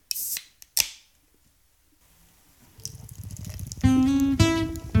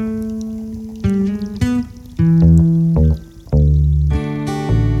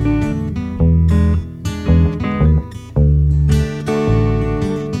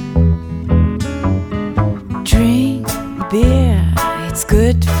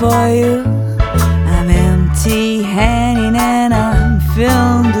for you. I'm empty-handed and I'm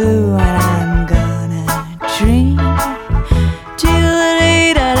feeling blue, and I'm gonna dream till the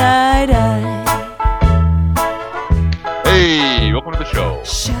day that I die. Hey, welcome to the show.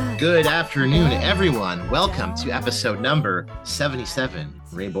 Good afternoon, everyone. Welcome to episode number 77,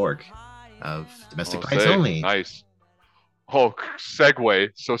 Ray Borg of Domestic Pints Only. Nice. Oh,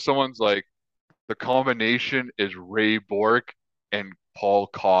 segue. So someone's like, the combination is Ray Borg and Paul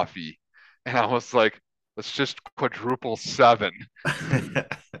Coffey. And I was like, let's just quadruple 7.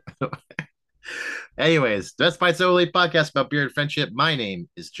 Anyways, Domestic Pints Only podcast about beer and friendship. My name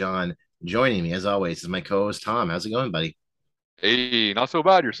is John. Joining me, as always, is my co-host, Tom. How's it going, buddy? Hey, not so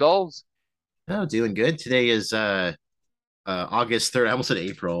bad. Yourselves? Oh, doing good. Today is August 3rd. I almost said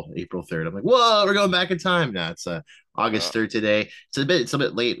April 3rd. I'm like, whoa, we're going back in time. No, it's August 3rd today. It's a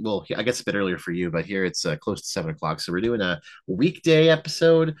bit late. Well, I guess a bit earlier for you, but here it's close to 7 o'clock. So we're doing a weekday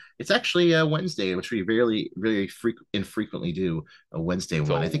episode. It's actually Wednesday, which we really infrequently do a Wednesday It's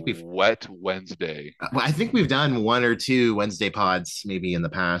one. a I think we've wet Wednesday. I think we've done one or two Wednesday pods maybe in the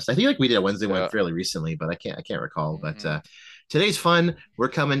past. I think like we did a Wednesday one fairly recently, but I can't recall. But today's fun. We're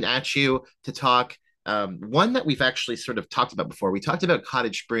coming at you to talk one that we've actually sort of talked about before. We talked about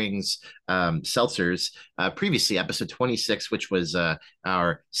Cottage Springs seltzers previously, episode 26, which was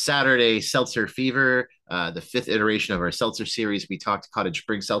our Saturday Seltzer Fever, the 5th iteration of our seltzer series. We talked Cottage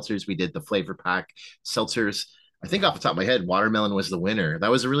Springs seltzers. We did the flavor pack seltzers. I think off the top of my head, watermelon was the winner. That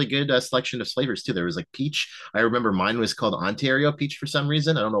was a really good selection of flavors too. There was like peach. I remember mine was called Ontario peach for some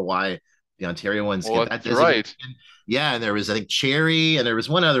reason. I don't know why the Ontario ones Well, get that that's right. designation. Yeah, and there was I think cherry, and there was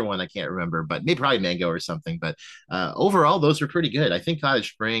one other one I can't remember, but maybe probably mango or something. But overall, those were pretty good. I think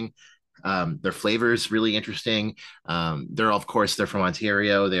Cottage Spring, their flavors really interesting. They're from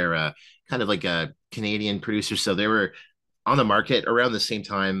Ontario. They're kind of like a Canadian producer, so they were on the market around the same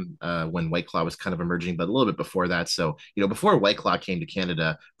time when White Claw was kind of emerging, but a little bit before that. So, before White Claw came to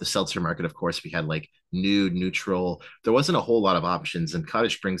Canada, the seltzer market, of course, we had like Nude, Neutral. There wasn't a whole lot of options, and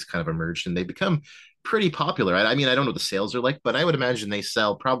Cottage Springs kind of emerged, and they become pretty popular. I mean, I don't know what the sales are like, but I would imagine they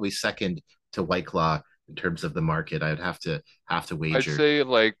sell probably second to White Claw in terms of the market. I'd have to wager. I'd say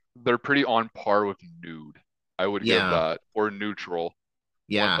like they're pretty on par with Nude. I would give that, or Neutral.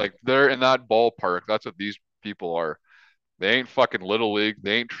 Yeah. Like they're in that ballpark. That's what these people are. They ain't fucking Little League.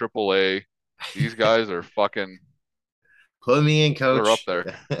 They ain't Triple A. These guys are fucking. Put me in, coach. They're up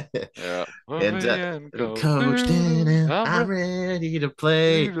there. Yeah. And coach, I'm ready to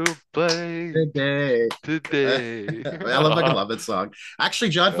play today. I fucking love that song. Actually,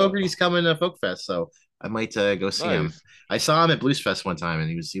 John Fogerty's coming to Folk Fest, so I might go see him. I saw him at Blues Fest one time, and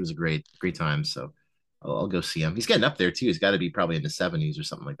he was a great time. So I'll go see him. He's getting up there too. He's got to be probably in the 70s or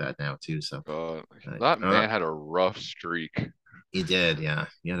something like that now too. So that man had a rough streak. He did, yeah.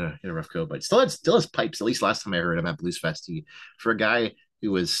 He had a rough go, but still has pipes. At least last time I heard him at Blues Fest, for a guy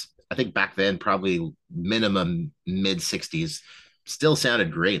who was, I think back then probably minimum mid 60s, still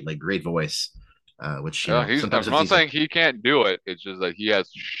sounded great, like great voice. Which I'm not saying he can't do it. It's just that he has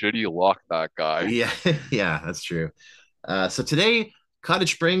shitty luck. That guy. Yeah, yeah, that's true. So today,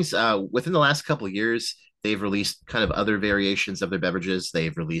 Cottage Springs, within the last couple of years, they've released kind of other variations of their beverages.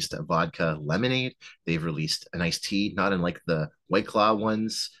 They've released a vodka lemonade. They've released an iced tea, not unlike the White Claw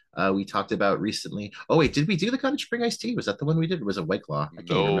ones we talked about recently. Oh, wait, did we do the Cottage Spring iced tea? Was that the one we did? Or was it White Claw? I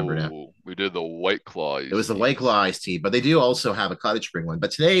can't remember now. We did the White Claw. It was the White Claw iced tea, but they do also have a Cottage Spring one.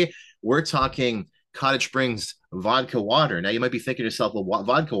 But today, we're talking Cottage Springs vodka water. Now, you might be thinking to yourself, well,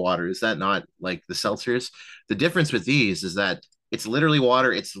 vodka water, is that not like the seltzers? The difference with these is that it's literally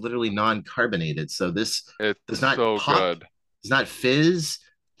water. It's literally non-carbonated. So this does not pop. Good. It's not fizz.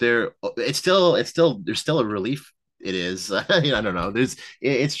 There's still a relief. It is. I don't know.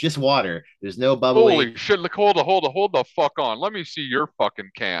 It's just water. There's no bubbling. Holy shit! Look, hold the fuck on. Let me see your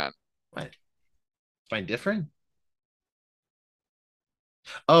fucking can. What? Find different?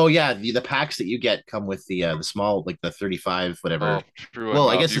 Oh yeah, the packs that you get come with the small, like the 35 whatever. Oh, true. Well,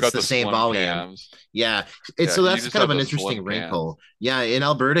 I guess it's the same volume. Cans. Yeah, so that's kind of an interesting wrinkle. Yeah, in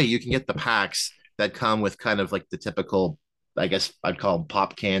Alberta, you can get the packs that come with kind of like the typical, I guess I'd call them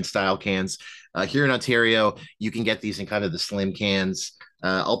pop can style cans. Here in Ontario, you can get these in kind of the slim cans.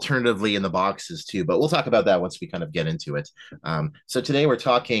 Alternatively in the boxes too, but we'll talk about that once we kind of get into it. So today we're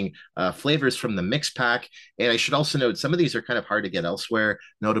talking flavors from the mix pack, and I should also note some of these are kind of hard to get elsewhere,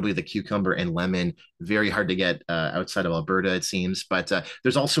 notably the cucumber and lemon, very hard to get outside of Alberta, it seems, but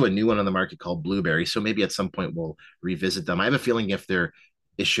there's also a new one on the market called blueberry, so maybe at some point we'll revisit them. I have a feeling if they're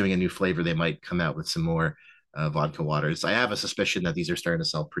issuing a new flavor, they might come out with some more vodka waters. I have a suspicion that these are starting to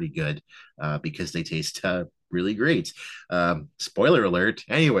sell pretty good because they taste really great. Spoiler alert.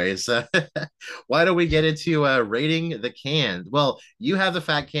 Anyways, why don't we get into rating the can? Well, you have the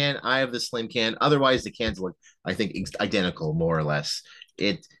fat can, I have the slim can. Otherwise, the cans look, I think, identical more or less.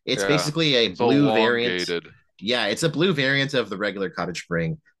 It's Yeah, basically a it's blue variant. elongated. Yeah, it's a blue variant of the regular Cottage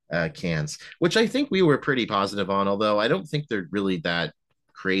Spring cans, which I think we were pretty positive on. Although I don't think they're really that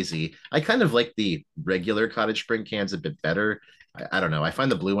crazy. I kind of like the regular Cottage Spring cans a bit better. I don't know. I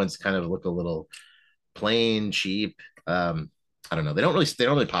find the blue ones kind of look a little plain, cheap. I don't know. They don't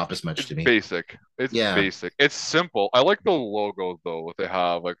really pop as much It's to me. basic. It's Yeah, basic. It's simple. I like the logo though. What they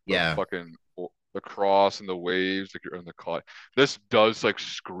have, like the yeah, fucking the cross and the waves, like you're in the cot. This does like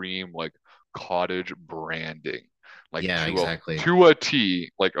scream like cottage branding, like yeah, exactly. to a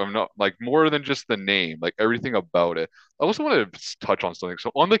T. Like I'm not like more than just the name, like everything about it. I also want to touch on something.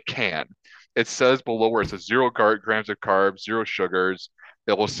 So on the can, it says below where it says grams of carbs, zero sugars.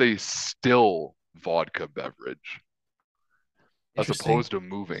 It will say still vodka beverage as Interesting. opposed to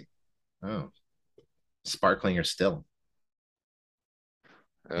moving. Oh, sparkling or still.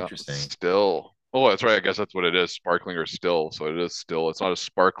 Yeah, Interesting. still. Oh, that's right. I guess that's what it is, sparkling or still. So it is still. It's not a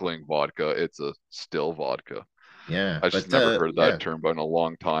sparkling vodka. It's a still vodka. Yeah, I just but never heard yeah, that term, but in a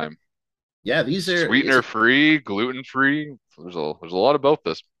long time. yeah. These are it's Sweetener free, gluten free. There's a lot about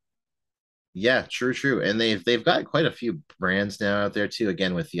this. Yeah, true, true. And they've got quite a few brands now out there too,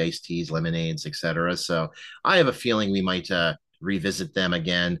 again with the iced teas, lemonades, etc. So I have a feeling we might revisit them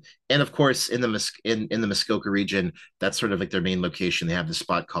again. And of course, in the Muskoka region, that's sort of like their main location. They have the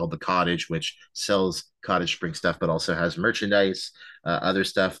spot called the Cottage, which sells Cottage Spring stuff, but also has merchandise, other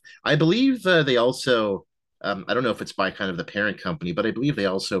stuff. I believe they also, I don't know if it's by kind of the parent company, but I believe they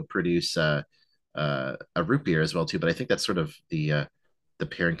also produce a root beer as well too. But I think that's sort of the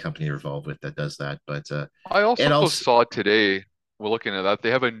parent company they're involved with that does that. But I it also also, saw today, we're looking at that, they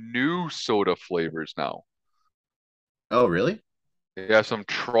have a new soda flavors now. oh really? They have some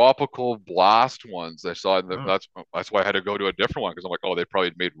tropical blast ones. I saw that Oh that's why I had to go to a different one because I'm like, oh, they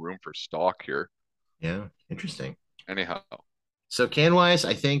probably made room for stock here. yeah, interesting. Anyhow, So can wise,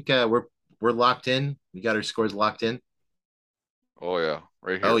 I think we're locked in. We got our scores locked in. oh yeah,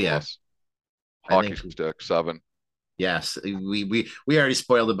 right Oh here, yeah, boss. I Hockey think stick, 7. yes. We already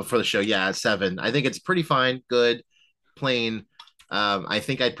spoiled it before the show. Yeah, 7. I think it's pretty fine, good, plain. I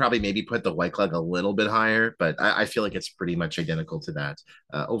think I'd probably maybe put the White Claw a little bit higher, but I feel like it's pretty much identical to that.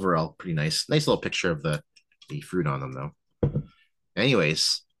 Overall, pretty nice. Nice little picture of the fruit on them though.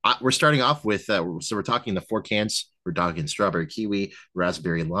 Anyways, we're starting off with so we're talking the four cans. We're talking strawberry kiwi,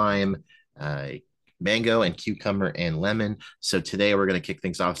 raspberry lime, uh, mango, and cucumber and lemon. So today we're going to kick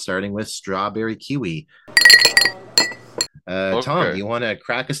things off starting with strawberry kiwi. Tom, Okay. you want to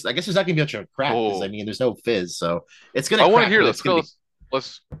crack us? I guess there's not going to be much of a crack because I Oh, mean there's no fizz, so it's going I to want to crack, hear but this. it's going to be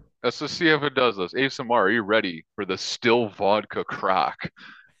Let's let's just see if it does this. ASMR, are you ready for the still vodka crack?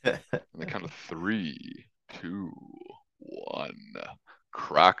 In the count of three, two, one.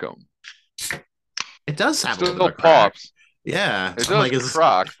 Crack 'em. it does have a little bit Still of a crack. pops. Yeah, It I'm does like, is this,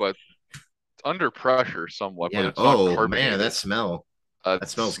 crack, but it's under pressure somewhat, but yeah. it's not Oh man, carbonated. that That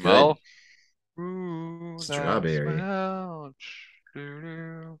smells good. smell. Ooh, that Strawberry. smell.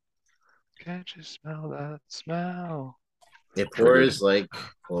 Doo-doo. Can't you smell that smell? It Triggered. pours like,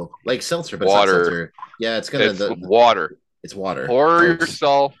 well, like seltzer, but it's not Water. seltzer. Yeah, it's gonna It's water. it's water. Pour Oh,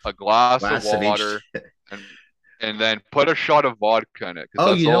 yourself a glass of glass of H. water and then put a shot of vodka in it because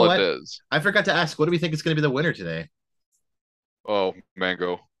Oh, that's you know all it what? is. I forgot to ask. What do we think is going to be the winner today? Oh,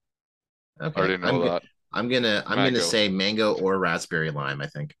 mango. I Okay, already know that. I'm gonna Mango. say mango or raspberry lime. I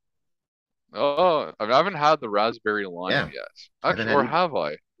think. Oh, I haven't had the raspberry lime Yeah, yet. I haven't Actually, had or either. have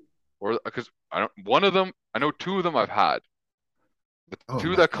I? Or because I don't. One of them, I know two of them I've had. The Oh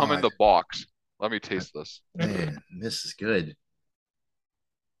two my that come in god, the box. Let me taste this. man, this is good.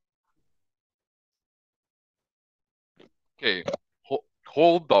 Okay,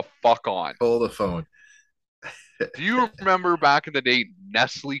 hold the fuck on. Hold the phone. Do you remember back in the day,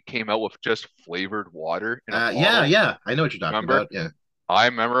 Nestle came out with just flavored water in a Yeah, bottle? yeah, I know what you're talking Remember? about. Yeah. I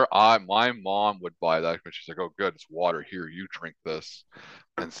remember I my mom would buy that, but she's like, "Oh, good, it's water. Here, you drink this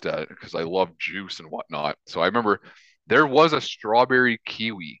instead," because I love juice and whatnot. So I remember there was a strawberry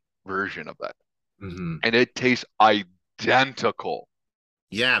kiwi version of that, Hmm. and it tastes identical.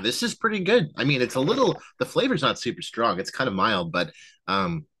 Yeah, this is pretty good. I mean, the flavor's not super strong. It's kind of mild, but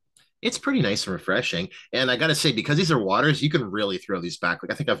um, it's pretty nice and refreshing. And I gotta say, because these are waters, you can really throw these back.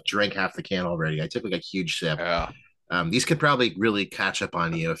 Like I think I've drank half the can already. I took like a huge sip. Yeah. These could probably really catch up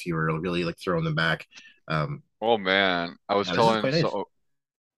on you if you were really like throwing them back. Um, Oh man, I was yeah, this is telling quite nice. so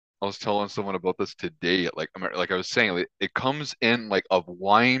I was telling someone about this today. Like I was saying, like, it comes in like a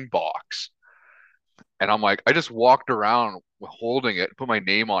wine box, and I'm like, I just walked around holding it, put my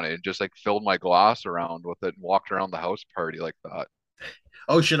name on it, and just like filled my glass around with it and walked around the house party like that.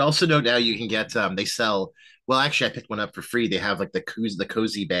 Oh, should also note now you can get they sell well actually I picked one up for free. They have like the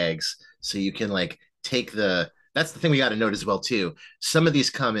cozy bags. So you can like take the that's the thing we got to note as well too. Some of these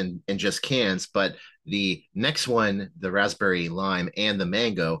come in just cans, but the next one, the raspberry lime and the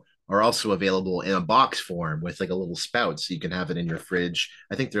mango are also available in a box form with like a little spout so you can have it in your fridge.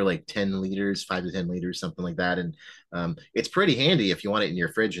 I think they're like 10 liters, 5 to 10 liters, something like that. And it's pretty handy if you want it in your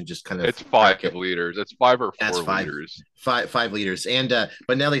fridge and just kind of It's crack five it. liters. It's 5 or 4 That's liters. 5 liters. And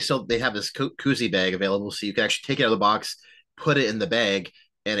but now they have this koozie bag available, so you can actually take it out of the box, put it in the bag,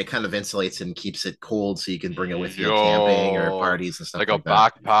 and it kind of insulates it and keeps it cold, so you can bring it with you camping or Yo, parties and stuff like a like that.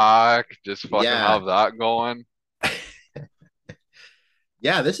 backpack, just fucking Yeah, have that going.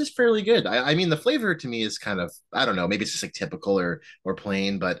 yeah, this is fairly good. I mean, the flavor to me is kind of I don't know, maybe it's just like typical or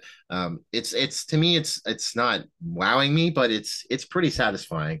plain, but it's to me it's not wowing me, but it's pretty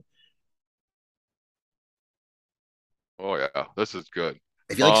satisfying. Oh yeah, this is good.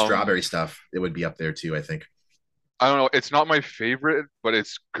 If you like Um, strawberry stuff, it would be up there too, I think. I don't know. It's not my favorite, but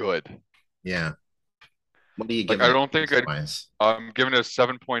it's good. Yeah. What are you Like giving I it don't think taste I'd. wise? I'm giving it a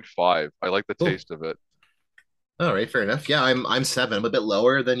 7.5. I like the Cool. taste of it. All right, fair enough. Yeah, I'm seven. I'm a bit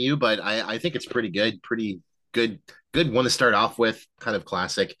lower than you, but I think it's pretty good. Pretty good. Good one to start off with. Kind of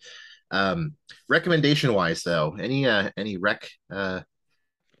classic. Recommendation wise though, any rec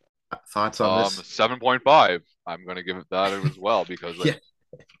thoughts on this? 7.5. I'm gonna give it that as well because like Yeah,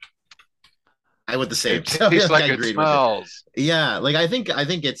 I went the same. it So tastes like I like it agreed with it. smells. Yeah, like I think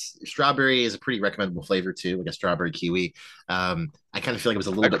it's strawberry is a pretty recommendable flavor too, like a strawberry kiwi. I kind of feel like it was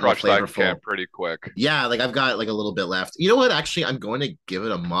a little I bit more crushed that flavorful. can pretty quick. Yeah, like I've got like a little bit left. You know what? Actually, I'm going to give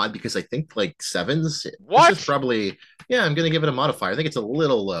it a mod because I think like sevens. This is What? probably yeah. I'm going to give it a modifier. I think it's a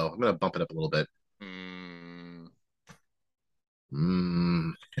little low. I'm going to bump it up a little bit. Mm,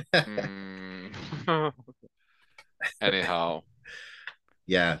 Mm. mm. Anyhow,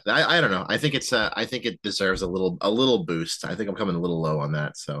 Yeah, I don't know. I think I think it deserves a little boost. I think I'm coming a little low on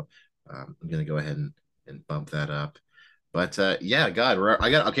that, so I'm going to go ahead and bump that up. But yeah, God, I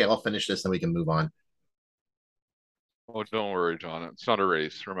got okay. I'll finish this, and we can move on. oh, don't worry, John. It's not a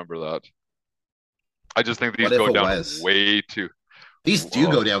race. Remember that. I just think What these if go it down was? way too. These do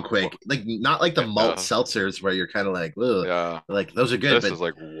go Whoa. down quick, like not like the malt Yeah, seltzers where you're kind of like, ugh, yeah. like those are good, This but is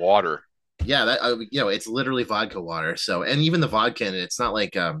like water. yeah, that it's literally vodka water. So, and even the vodka, and it's not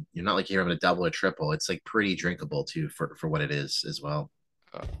like you're not like you're having a double or triple. It's like pretty drinkable too for what it is as well.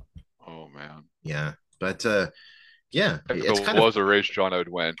 Uh, oh man. Yeah, but yeah, If it's it kind of was a race, John, I would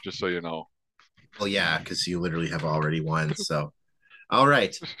win. Just so you know. well, yeah, because you literally have already won. So, all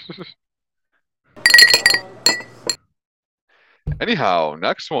right, Anyhow,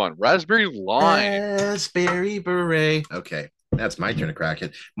 next one, raspberry lime. raspberry beret. Okay, that's my turn to crack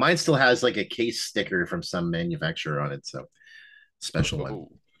it. Mine still has like a case sticker from some manufacturer on it, so special one. Oh,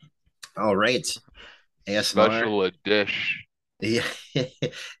 All right, ASMR. special dish. Yeah,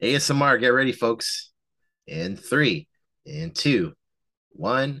 ASMR. Get ready, folks. In three, in two,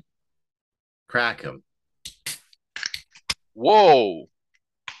 one, crack them. Whoa,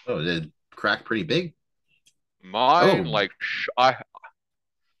 Oh, did it crack pretty big? mine Oh, like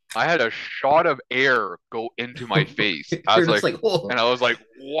I had a shot of air go into my face. I you're was just like, like, oh, and I was like,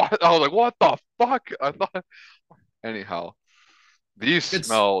 what? I was like, what the fuck? I thought. Anyhow, these it's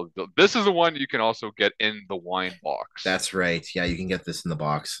smell. This is the one you can also get in the wine box. that's right. Yeah, you can get this in the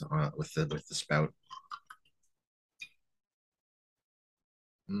box with the spout.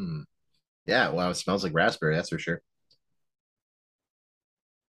 Mm. Yeah, wow, it smells like raspberry. That's for sure.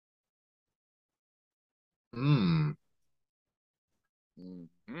 Hmm,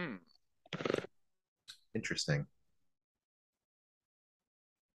 Mhm. interesting.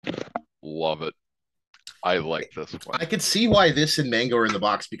 Love it. I like this I one. could see why this and mango are in the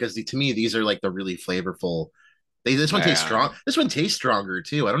box because to me these are like the really flavorful. This one tastes Man. strong. This one tastes stronger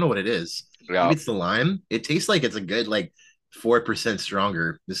too. I don't know what it is. Maybe Yeah. it's the lime. It tastes like it's a good like 4%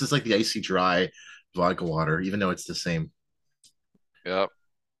 stronger. This is like the icy dry vodka water, even though it's the same. Yep.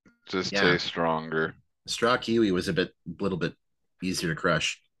 Just Yeah, tastes stronger. straw kiwi was little bit easier to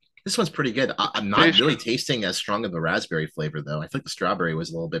crush. This one's pretty good. I'm not Taste. really tasting as strong of the raspberry flavor though. I think the strawberry was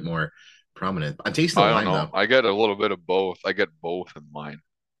a little bit more prominent. I'm tasting the I don't lime know. though. I get a little bit of both. I get both in mine.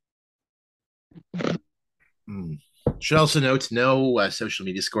 Mm. Should also note no social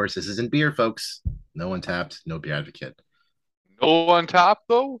media scores. This isn't beer, folks. No Untapped, no beer advocate. No on top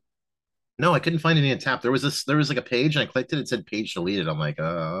though. No, I couldn't find any on tap. There was like a page, and I clicked it. It said page deleted. I'm like,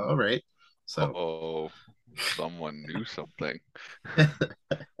 all right. So Uh-oh, someone knew something.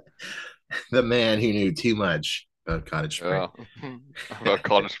 the man who knew too much about Cottage Spring. Yeah. About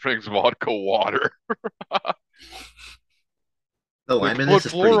Colorado Springs vodka water. The They lime in put this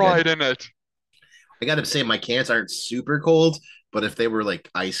is pretty good. fluoride in it. I gotta say, my cans aren't super cold, but if they were like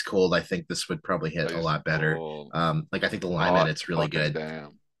ice cold, I think this would probably hit a Ice lot better. cold. Like I think the lime in Hot it's really fucking good,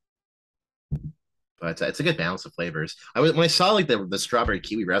 damn. but it's a good balance of flavors. When I saw like the strawberry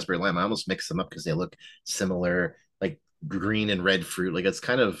kiwi raspberry lime, I almost mixed them up because they look similar, like green and red fruit. Like it's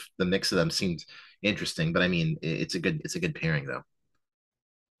kind of the mix of them seemed interesting, but I mean, it's a good pairing though.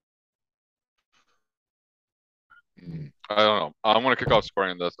 I don't know. I'm gonna kick off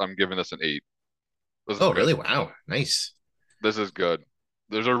scoring this. I'm giving this an 8. This is Oh, good. really? Wow, nice. This is good.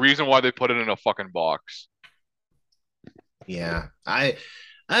 There's a reason why they put it in a fucking box. Yeah, I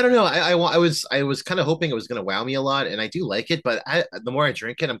don't know. I was kind of hoping it was going to wow me a lot, and I do like it. But the more I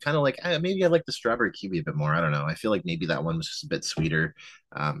drink it, I'm kind of like maybe I like the strawberry kiwi a bit more. I don't know. I feel like maybe that one was just a bit sweeter.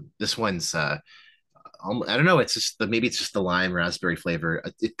 This one's I don't know. It's just maybe it's just the lime raspberry flavor.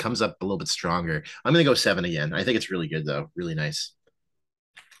 It comes up a little bit stronger. I'm gonna go 7 again. I think it's really good though. Really nice.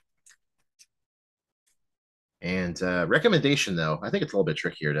 And recommendation though, I think it's a little bit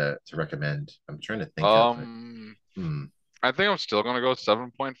trickier to recommend. I'm trying to think of it. Um, Hmm. I think I'm still gonna go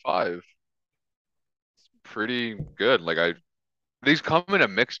 7.5. Pretty good. These come in a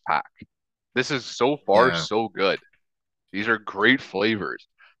mixed pack. This is so far Yeah. so good. These are great flavors.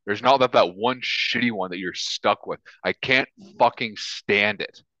 There's not that one shitty one that you're stuck with. I can't fucking stand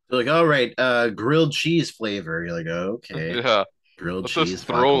it. They're like, all right, grilled cheese flavor. You're like, okay, Yeah, grilled let's just cheese,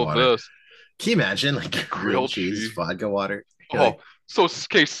 vodka throw water. this Can you imagine like grilled grilled cheese, cheese. vodka water? You're Oh, like, so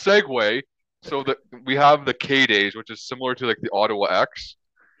okay, segue. So that we have the K days, which is similar to like the Ottawa X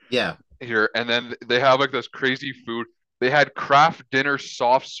yeah. here, and then they have like this crazy food. They had craft dinner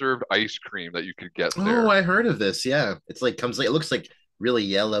soft served ice cream that you could get Oh, there. I heard of this. Yeah, it's like comes like it looks like really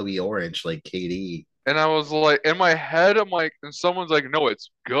yellowy orange, like KD, And I was like, in my head, I'm like, and someone's like, no,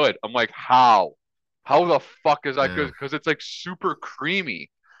 it's good. I'm like, how? How the fuck is that good? yeah, Because it's like super creamy.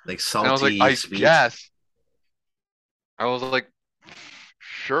 like And I was like, salty, I sweet. guess. I was like,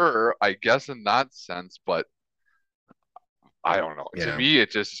 sure, I guess in that sense, but I don't know. To Yeah, me, it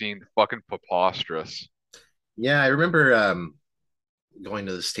just seemed fucking preposterous. yeah. I remember going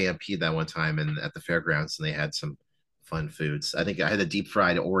to the Stampede that one time and at the fairgrounds, and they had some fun foods. I think I had a deep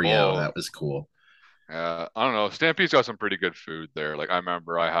fried Oreo. Oh, That was cool. I don't know. Stampede's got some pretty good food there. Like I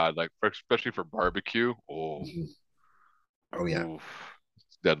remember I had especially for barbecue. Oh, Mhm. Oh yeah, oof,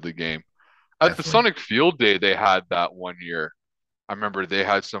 it's a deadly game. At the definitely. Sonic Field Day, they had that one year. I remember they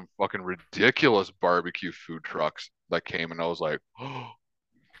had some fucking ridiculous barbecue food trucks that came, and I was like, oh,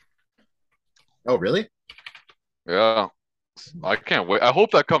 Oh really? yeah, I can't wait. I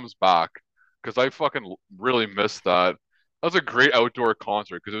hope that comes back because I fucking really missed that. That was a great outdoor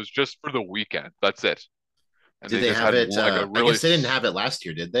concert because it was just for the weekend. That's it. And Did they they just have had it? like a I really guess they didn't have it last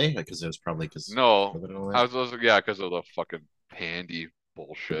year, did they? Because it was probably because no. COVID and all I that. was yeah, because of the fucking pandy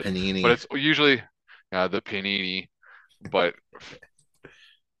The bullshit. But panini. it's usually yeah the panini, but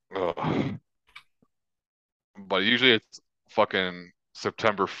ugh. But usually it's fucking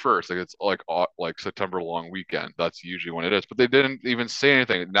September 1st. Like it's like September long weekend. That's usually when it is. But they didn't even say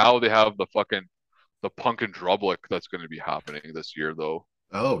anything. Now they have the Punkin Drublic that's going to be happening this year though.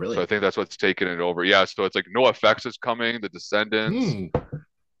 Oh So I really? think that's what's taking it over. Yeah, so it's like No Effects is coming, The Descendants. Hmm.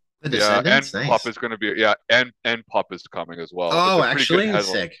 The Yeah, Descendants, and Pup nice. is going to be yeah, and Pup is coming as well. It's Oh, a pretty good actually,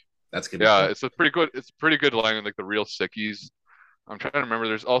 headline. sick. That's gonna be Yeah, cool. it's a pretty good line like the Real Sickies. I'm trying to remember.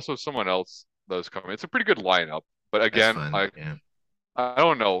 There's also someone else that's coming. It's a pretty good lineup. But That's again, fun. Yeah. I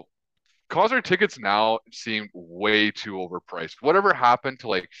don't know. Concert tickets now seem way too overpriced. Whatever happened to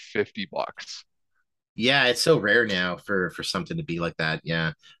like $50? Yeah, it's so rare now for something to be like that.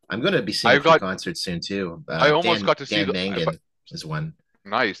 Yeah. I'm gonna be seeing I a few got concerts soon too. I almost got to see Dan the Mangan is one.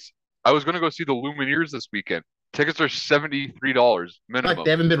 nice. I was gonna go see the Lumineers this weekend. Tickets are $73 Fuck,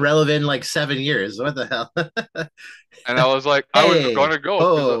 they minimum. haven't been relevant in like 7 years. What the hell? And I was like, I was Hey, gonna go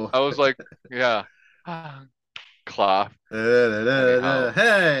because oh, I was like, yeah, clap. Anyhow,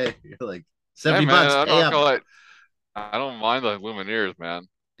 hey, you're like hey 70 man, bucks, I'm pay not up. gonna lie. I don't mind the Lumineers, man.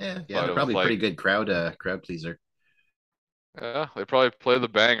 Yeah, yeah, But they're it was probably a like, pretty good crowd pleaser. yeah, they probably play the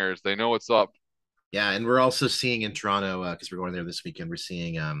bangers. They know what's up. Yeah, and we're also seeing in Toronto because we're going there this weekend. We're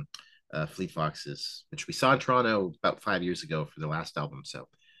seeing Fleet Foxes, which we saw in Toronto about 5 years ago for their last album. So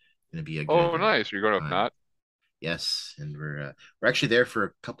going to be a Oh, good nice. You're going with time. Matt? Yes, and we're actually there for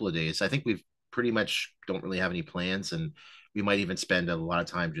a couple of days. I think we've pretty much don't really have any plans, and we might even spend a lot of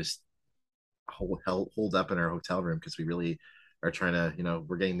time just hold up in our hotel room because we really are trying to,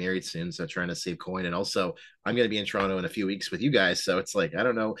 we're getting married soon, so trying to save coin. And also, I'm going to be in Toronto in a few weeks with you guys, so it's like I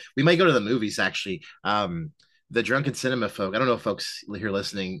don't know. We might go to the movies actually. The Drunken Cinema folk. I don't know if folks here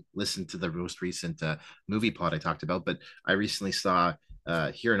listening listen to the most recent movie pod I talked about, but I recently saw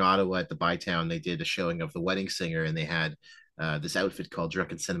here in Ottawa at the Bytown, they did a showing of The Wedding Singer, and they had this outfit called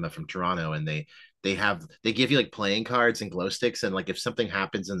Drunken Cinema from Toronto, and they give you like playing cards and glow sticks, and like if something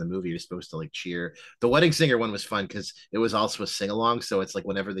happens in the movie, you're supposed to like cheer. The Wedding Singer one was fun because it was also a sing along, so it's like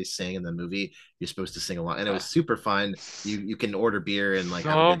whenever they sing in the movie, you're supposed to sing along, and it was super fun. You can order beer and like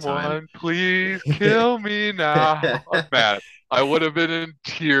have a good time. Someone please kill me now. Man, I would have been in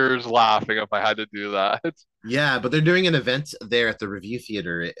tears laughing if I had to do that. Yeah, but they're doing an event there at the Review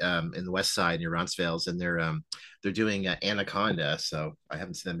Theater in the West Side near Roncesvalles, and they're doing Anaconda. So I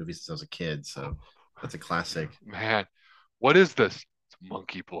haven't seen that movie since I was a kid. So that's a classic. Man, what is this? It's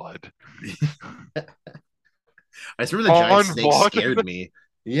monkey blood. I just remember the giant snake Unbought. scared me.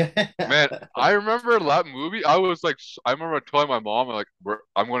 Yeah. Man, I remember that movie. I remember telling my mom, like,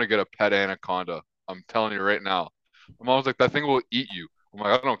 I'm going to get a pet anaconda. I'm telling you right now. My mom was like, that thing will eat you. I'm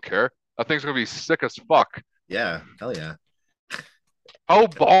like, I don't care. That thing's going to be sick as fuck. Yeah, hell yeah. How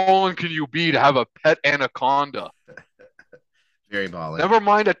balling can you be to have a pet anaconda? Very balling. Never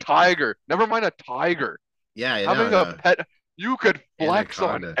mind a tiger. Never mind a tiger. Yeah, Having a pet, you could flex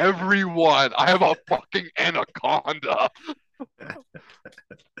Anaconda. on everyone. I have a fucking anaconda.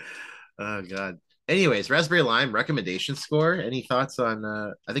 Oh god. Anyways, Raspberry Lime recommendation score. Any thoughts on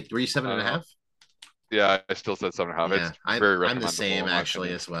I think were you seven and a Uh, half? yeah, I still said 7.5. Yeah, It's very I'm the recommendable same in my actually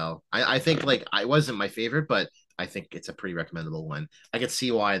opinion. as well. I think like I wasn't my favorite, but I think it's a pretty recommendable one. I could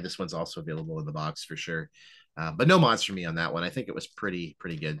see why this one's also available in the box for sure. But no mods for me on that one. I think it was pretty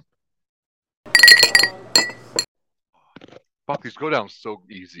good. Fuck, these go down so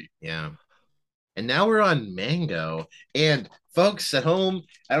easy. Yeah. And now we're on mango. And folks at home,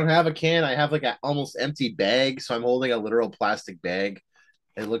 I don't have a can. I have like an almost empty bag, so I'm holding a literal plastic bag.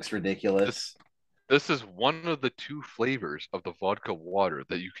 It looks ridiculous. This is one of the two flavors of the vodka water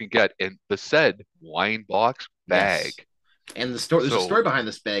that you can get in the said wine box bag. Yes. And there's a story So, behind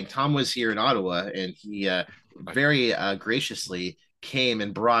this bag. Tom was here in Ottawa, and he very graciously came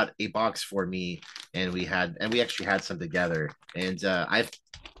and brought a box for me, and we actually had some together. And I've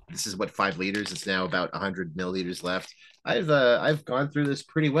this is what 5 liters. It's now about 100 milliliters left. I've gone through this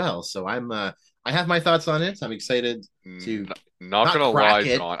pretty well, so I have my thoughts on it. I'm excited to not not gonna crack lie,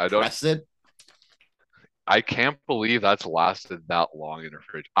 it, John, press it. I can't believe that's lasted that long in the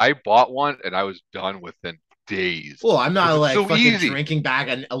fridge. I bought one and I was done within days Well, I'm not because it's like so fucking easy. drinking back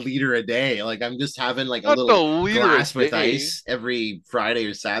a liter a day. Like I'm just having like a Not the little liter a glass with day. ice every Friday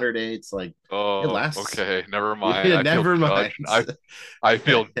or Saturday. It's like it Oh, lasts. okay. Never mind. I feel Never mind. judged. I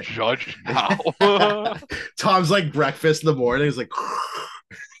feel judged now. Tom's like breakfast in the morning. He's like,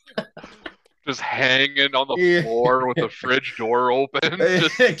 Just hanging on the yeah. floor with the fridge door open,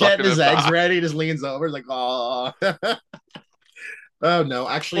 just Getting sucking his it eggs back. ready. Just leans over. He's like, oh, oh no.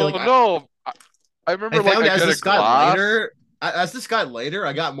 Actually, Oh like no. I I remember like found I get a glass. as this got later,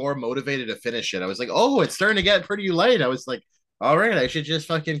 I got more motivated to finish it. I was like, oh, it's starting to get pretty late. I was like, all right, I should just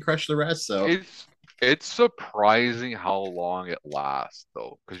fucking crush the rest. So It's it's surprising how long it lasts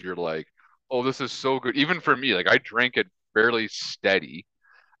though, because you're like, oh, this is so good. Even for me, like I drank it fairly steady,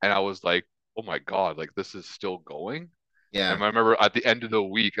 and I was like, oh my God, like this is still going. yeah. And I remember at the end of the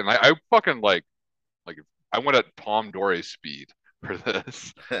week, and I fucking like I went at Tom Dory speed for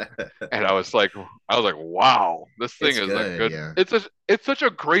this, and I was like, wow, this thing It's is a good. good. Yeah. It's such a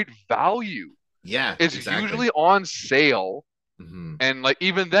great value. Yeah, It's exactly. usually on sale, Hmm. and like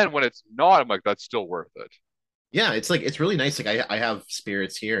even then when it's not, I'm like, that's still worth it. Yeah, it's like it's really nice. Like I have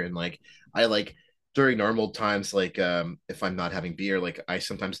spirits here, and like I like during normal times, like if I'm not having beer, like I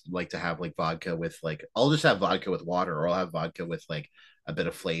sometimes like to have like vodka with like I'll just have vodka with water, or I'll have vodka with like a bit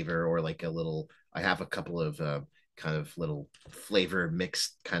of flavor, or like a little. I have a couple of kind of little flavor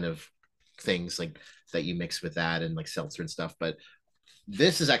mixed kind of things like that you mix with that and like seltzer and stuff. But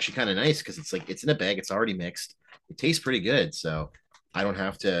this is actually kind of nice because it's like it's in a bag, it's already mixed. It tastes pretty good, so I don't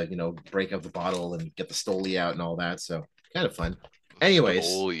have to, break up the bottle and get the Stoli out and all that. So kind of fun. Anyways,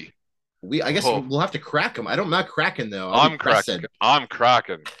 Stoli. I guess Oh, we'll have to crack them. I'm not cracking though. I'll be pressing. I'm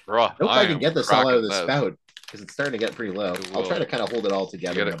cracking, bruh. I hope I I can am get this all out of cracking the this. spout because it's starting to get pretty low. You I'll try will. to kind of hold it all You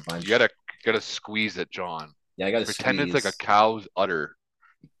together in gotta, a you bunch. gotta squeeze it, John. Yeah, I got to Pretend it's like a squeeze. cow's udder.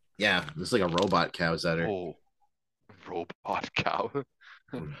 Yeah, it's like a robot cow's udder. Oh, robot cow,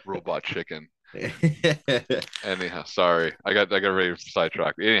 robot chicken. Anyhow, sorry, I got ready to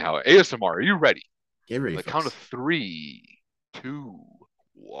sidetrack. Anyhow, ASMR, are you ready? Get ready, On the count of folks. three, two,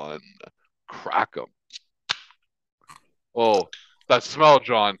 one. crack them. Oh, that smell,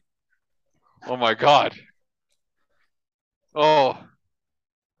 John. Oh my God. Oh,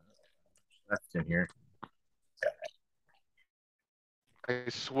 Left in here. I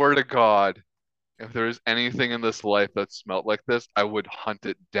swear to God, if there is anything in this life that smelled like this, I would hunt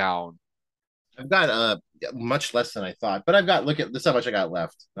it down. I've got much less than I thought, but I've got look at this how much I got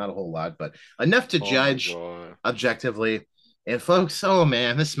left. Not a whole lot, but enough to Oh my judge God. objectively. And folks, oh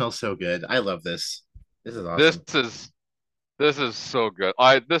man, this smells so good. I love this. This is This awesome. is this is so good.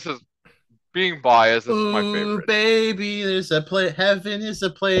 This is being biased, this is my Ooh, favorite. baby, there's a place. Heaven is a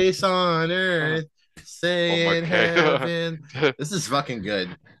place on earth. Oh my Saying God. heaven. This is fucking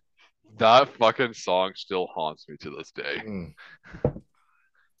good. That fucking song still haunts me to this day. Mm,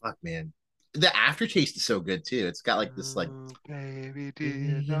 fuck, man. The aftertaste is so good too. It's got like this, like, Ooh, baby, do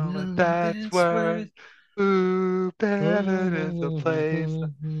you you know what know that's that's worth? worth. Ooh, heaven is a place.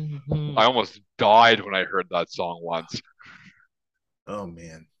 I almost died when I heard that song once. Oh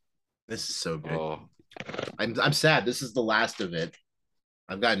man, this is so good. Oh, I'm sad. This is the last of it.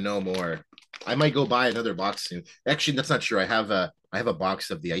 I've got no more. I might go buy another box soon. Actually, that's not true. I have a box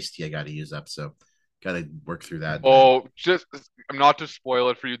of the iced tea I got to use up, so got to work through that. But oh, just I'm not to spoil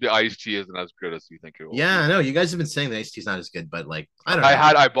it for you. The iced tea isn't as good as you think it will yeah, be. I know you guys have been saying the iced tea's not as good, but like I don't know.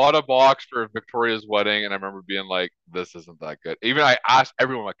 I bought a box for Victoria's wedding, and I remember being like, "This isn't that good." Even I asked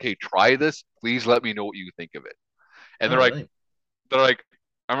everyone, like, "Hey, try this. Please let me know what you think of it." And Oh really? they're like,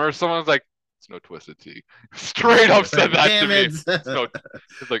 I remember someone's like, "It's no twisted tea." Straight up said that to Damn me. it! It's no,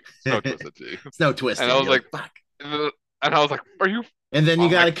 it's no twisted tea. It's no And I twisted. was You're like, like fuck. and I was like, "Are you?" And then you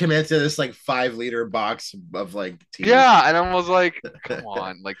I'm got to like, commit to this like 5 liter box of like tea. yeah, and I was like, "Come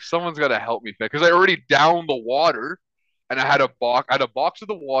on, like someone's got to help me," because I already downed the water, and I had a box of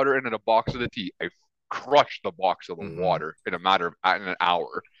the water and then a box of the tea. I crushed the box of the Mm-hmm. water in a matter of in an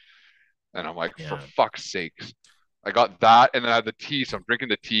hour, and I'm like, for Yeah. fuck's sakes. I got that, and then I had the tea, so I'm drinking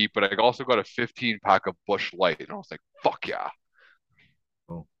the tea, but I also got a 15 pack of Bush Light, and I was like, fuck yeah.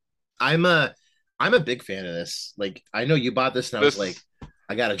 Well, I'm a big fan of this. Like I know you bought this and I was like, This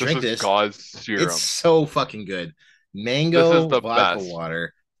I gotta this drink is this. God's It's serum. so fucking good. This is Mango the vodka best.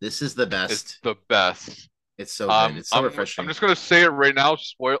 water. This is the It's best. the best. It's so good. It's so I'm refreshing. just gonna say it right now.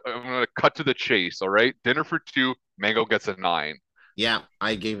 I'm gonna cut to the chase. All right, dinner for two. Mango gets a 9. Yeah,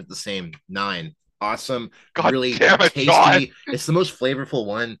 I gave it the same 9. Awesome, God really damn it, John. tasty. It's the most flavorful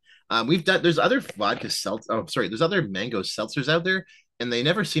one. We've done. There's other vodka seltz. Oh, sorry. There's other mango seltzers out there, and they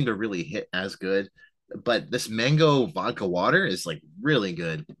never seem to really hit as good. But this mango vodka water is like really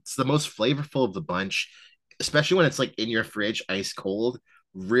good. It's the most flavorful of the bunch, especially when it's like in your fridge, ice cold.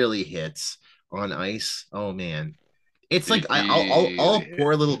 Really hits on ice. Oh man, it's like I'll Really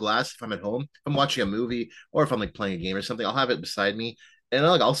pour a little hits. glass if I'm at home, if I'm watching a movie, or if I'm like playing a game or something. I'll have it beside me, and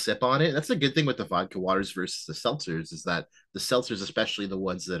I'll sip on it. That's a good thing with the vodka waters versus the seltzers is that the seltzers, especially the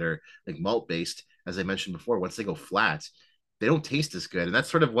ones that are like malt based, as I mentioned before, once they go flat, they don't taste as good, and that's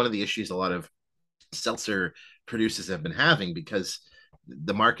sort of one of the issues a lot of seltzer producers have been having because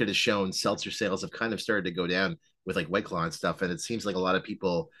the market has shown seltzer sales have kind of started to go down with like White Claw and stuff, and it seems like a lot of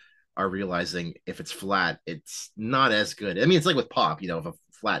people are realizing if it's flat, it's not as good. I mean, it's like with pop, if a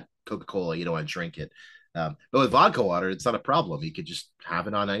flat Coca Cola, you don't want to drink it. But with vodka water, it's not a problem. You could just have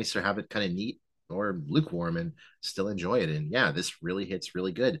it on ice or have it kind of neat or lukewarm and still enjoy it. And yeah, this really hits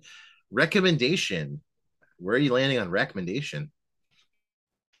really good. Recommendation. Where are you landing on recommendation?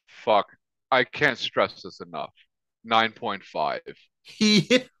 Fuck. I can't stress this enough. 9.5.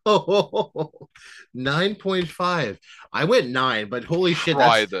 9.5. I went 9, but holy shit,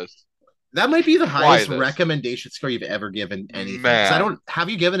 Try this. that might be the Try highest this. recommendation score you've ever given anything. Because I Man. don't have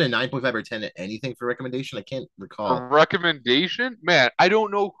you given a 9.5 or 10 to anything for recommendation? I can't recall. For recommendation, man, I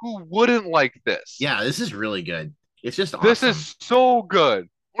don't know who wouldn't like this. Yeah, this is really good. It's just This awesome. is so good.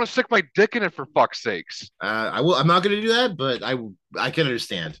 I want to stick my dick in it for fuck's sakes. I'm not going to do that, but I can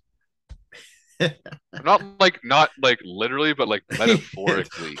understand. Not like literally, but like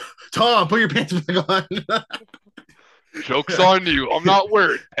metaphorically. Tom, put your pants back on. Joke's on you. I'm not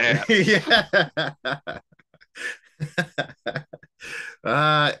wearing pants. Yeah.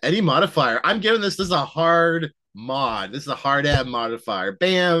 Any modifier? I'm giving this a hard mod. This is a hard add modifier.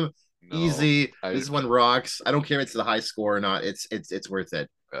 Bam, No, easy. I This one rocks. I don't care if it's a high score or not. It's worth it.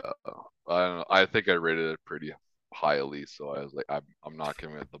 I don't know. I think I rated it pretty highly, so I was like, I'm not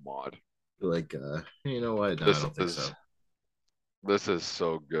giving it the mod. Like, you know what? No, I This don't think so. is this is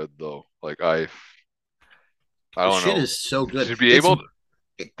so good though. Like I This don't shit know. is so good. To be It's able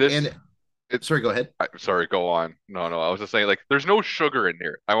to, this and it. Sorry, go ahead. Sorry, go on. No, no, I was just saying like there's no sugar in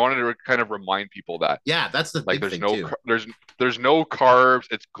here. I wanted to kind of remind people that Yeah, that's the like big thing too. there's no carbs.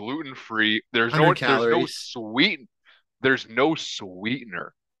 It's gluten free. 100 There's no calories. there's no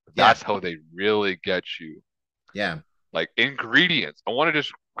sweetener. Yeah, That's how they really get you. yeah. Like ingredients. I want to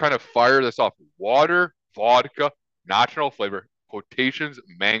just kind of fire this off. Water, vodka, natural flavor, quotations,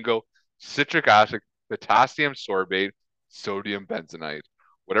 mango, citric acid, potassium sorbate, sodium benzoate.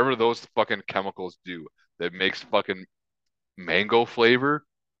 Whatever those fucking chemicals do that makes fucking mango flavor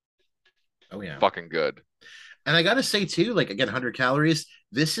Oh yeah. fucking good. And I gotta say too, like again, 100 calories.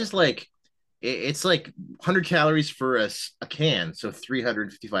 This is like it's like 100 calories for a can, so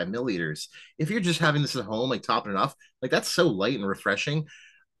 355 milliliters. If you're just having this at home, like topping it off, like that's so light and refreshing.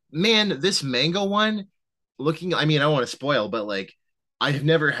 Man, this mango one, looking, I mean, I don't want to spoil, but like I've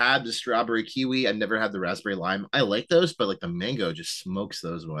never had the strawberry kiwi. I've never had the raspberry lime. I like those, but like the mango just smokes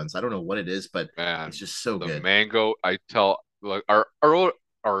those ones. I don't know what it is, but it's Man, just so the good. mango, I tell like our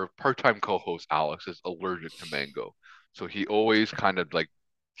part-time co-host Alex is allergic to mango. So he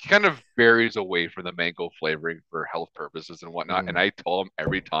kind of varies away from the mango flavoring for health purposes and whatnot. And Mhm. I tell him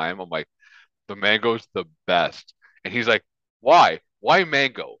every time, I'm like, the mango's the best. And he's like, why? Why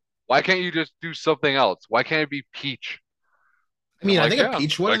mango? Why can't you just do something else? Why can't it be peach? I And I'm mean, I like, think a yeah,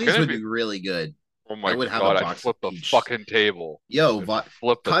 peach one why of these can't it would be? be really good. Oh I my would have a God, I'd box of flip the peach. fucking table. Yo, I'd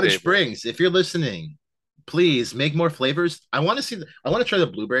flip the Cottage table. Springs, if you're listening, please make more flavors. I want to see. I want to try the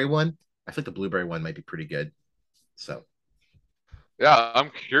blueberry one. I think the blueberry one might be pretty good. So Yeah, I'm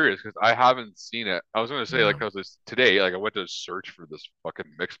curious because I haven't seen it. I was gonna say yeah, like I was just today, like I went to search for this fucking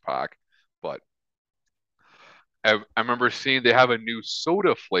mix pack, but I remember seeing they have a new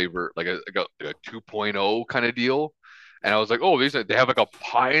soda flavor, like a 2.0 kind of deal, and I was like, oh, they have like a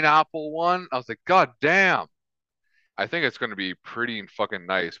pineapple one. I was like, God damn! I think it's gonna be pretty fucking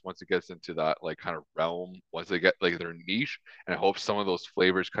nice once it gets into that like kind of realm. Once they get like their niche, and I hope some of those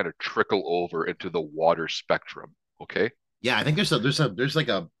flavors kind of trickle over into the water spectrum. Okay. yeah. I think there's like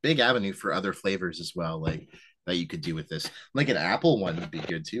a big avenue for other flavors as well, like that you could do with this. Like an apple one would be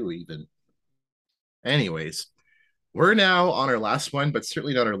good too. Even. Anyways, we're now on our last one, but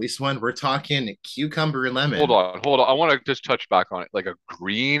certainly not our least one. We're talking cucumber and lemon. Hold on. I want to just touch back on it. Like a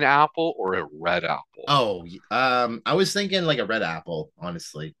green apple or a red apple? Oh, I was thinking like a red apple,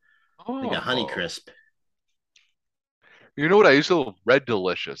 honestly, like a Honey Oh, Crisp. you know what? I used to love Red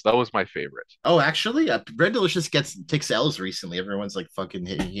Delicious. That was my favorite. Oh, actually, Red Delicious gets takes L's recently. Everyone's like fucking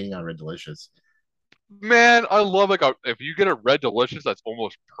hitting on Red Delicious. Man, I love like if you get a Red Delicious that's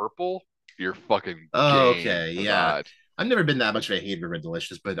almost purple, you're fucking Oh, game okay, for yeah. that. I've never been that much of a hater of Red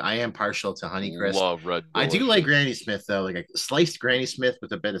Delicious, but I am partial to Honey Crisp. Love Red I do like Delicious. Granny Smith though, like a sliced Granny Smith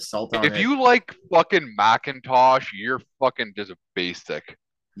with a bit of salt on If it. you like fucking Macintosh, you're fucking just a basic.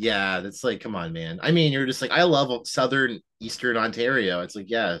 Yeah, that's like, come on, man. I mean, you're just like, I love Southern Eastern Ontario. It's like,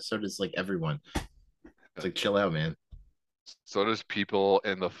 yeah, so does like everyone. It's like, chill out, man. So does people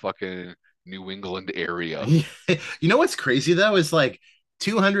in the fucking New England area. You know what's crazy though is like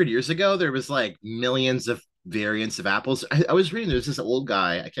 200 years ago there was like millions of variants of apples. I was reading there's this old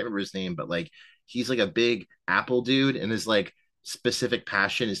guy, I can't remember his name, but like he's like a big apple dude, and his like specific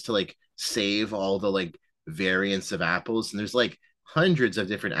passion is to like save all the like variants of apples. And there's like hundreds of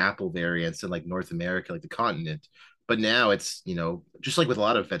different apple variants in like North America, like the continent. But now it's, just like with a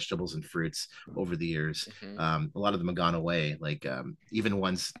lot of vegetables and fruits over the years, Hmm. a lot of them have gone away. Like even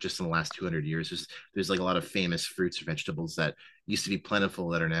ones just in the last 200 years, there's like a lot of famous fruits or vegetables that used to be plentiful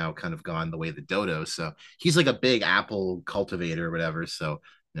that are now kind of gone the way of the dodo. So he's like a big apple cultivator or whatever. So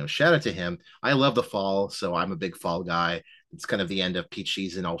shout out to him. I love the fall, so I'm a big fall guy. It's kind of the end of peach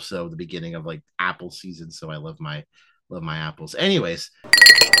season, also the beginning of like apple season. So I love my apples. Anyways,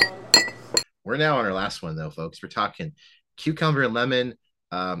 we're now on our last one though, folks. We're talking cucumber and lemon.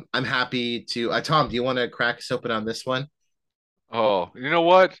 I'm happy to. Tom, do you want to crack us open on this one? Oh, you know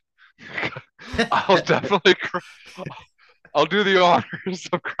what? I'll definitely I'll do the honors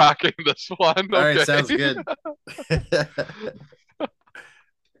of cracking this one. All right, Okay. sounds good.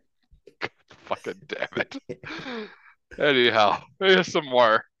 Fucking damn it. Anyhow, here's some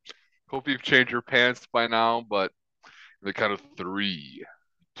more. Hope you've changed your pants by now, but the count of three,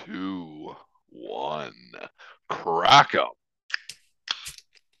 two, one, crack 'em.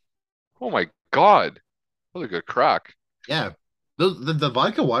 Oh my God. That was a good crack. Yeah, the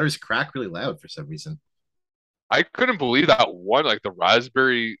vodka waters crack really loud for some reason. I couldn't believe that one, like the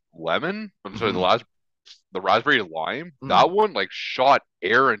raspberry lemon. I'm sorry, Mhm. the raspberry lime. Mm. That one like shot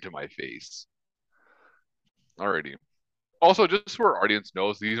air into my face. Alrighty. Also, just so our audience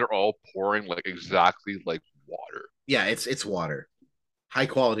knows, these are all pouring like exactly like water. Yeah, it's water. High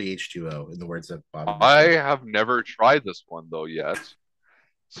quality H2O, in the words of Bobby I Boucher. have never tried this one though yet.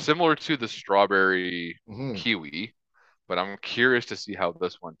 Similar to the strawberry Hmm. kiwi, but I'm curious to see how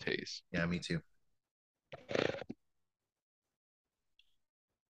this one tastes. Yeah, me too.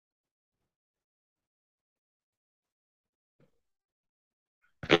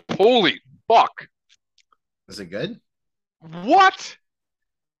 Holy fuck! Is it good? What?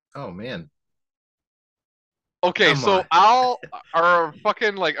 Oh man, Okay, come so on. Al, our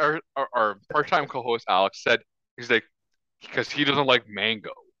fucking like our part-time co-host Alex said he's like because he doesn't like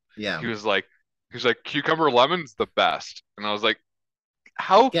mango. Yeah, He was like cucumber lemon's the best, and I was like,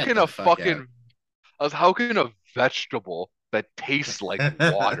 how get can the a fuck out. fucking how can a vegetable that tastes like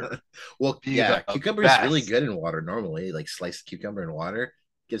water Well, be yeah, the cucumber is really best? good in water normally. Like sliced cucumber in water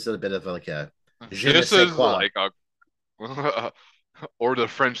gives it a bit of like a je ne This sais is quoi. like a or the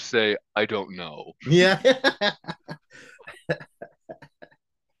French say, I don't know. Yeah.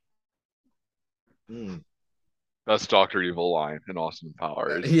 Mm, That's Dr. Evil line in Austin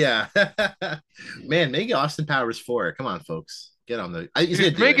Powers. yeah. Man, make Austin Powers 4. Come on, folks. Get on the he's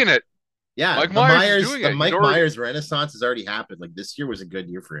gonna He's do it. making it. Yeah, Mike Myers is doing The it. He's Mike already Myers Renaissance has already happened. Like this year was a good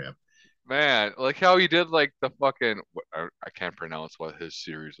year for him. man, like how he did like the fucking I can't pronounce what his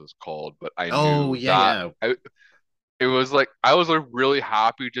series was called, but I Oh knew yeah, that yeah, it was like I was like really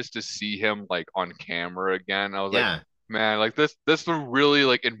happy just to see him like on camera again. I was like, yeah. man, like this will really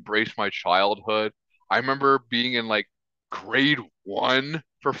like embrace my childhood. I remember being in like grade one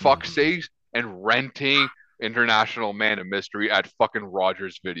for fuck's Mhm. sakes and renting International Man of Mystery at fucking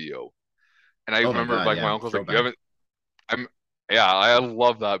Rogers Video. And I Oh my remember God, like my yeah, uncle's like, you throwback. haven't I'm yeah, I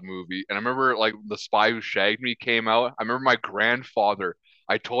love that movie. And I remember like The Spy Who Shagged Me came out. I remember my grandfather,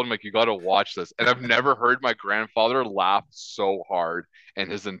 I told him like you got to watch this. And I've never heard my grandfather laugh so hard in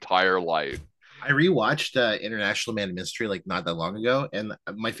his entire life. I rewatched International Man of Mystery like not that long ago, and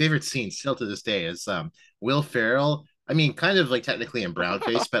my favorite scene still to this day is Will Ferrell. I mean, kind of like technically in brown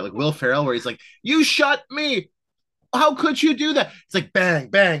face, but like Will Ferrell, where he's like, "You shot me! How could you do that?" It's like bang,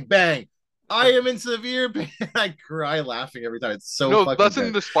 bang, bang. I am in severe pain. I cry laughing every time. It's so No, fucking that's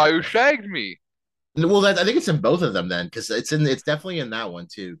in good. The Spy Who Shagged Me. Well, that I think it's in both of them then, because it's definitely in that one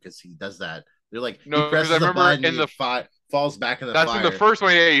too, because he does that. They're like he No, because I presses a remember button, in he the falls back in the that's in the fire. first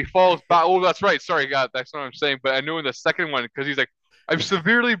one. Yeah, he falls back. Oh, that's right. Sorry, God, that's what I'm saying. But I knew in the second one because he's like, I've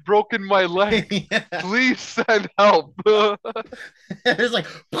severely broken my leg. Yeah. Please send help. It's like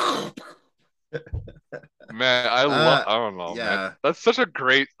Man, uh I don't know, man. yeah. That's such a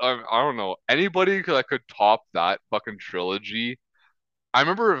great, I don't know. Anybody that could top that fucking trilogy. I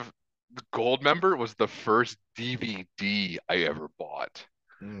remember the Gold Member was the first DVD I ever bought.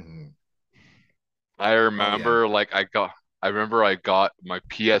 Mhm. I Oh yeah. remember I remember I got my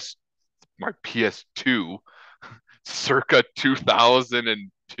PS2 circa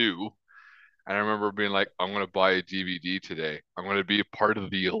 2002. And I remember being like, I'm gonna buy a DVD today. I'm gonna be a part of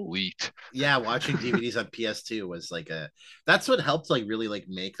the elite. Yeah, watching DVDs on PS2 was like a that's what helped like really like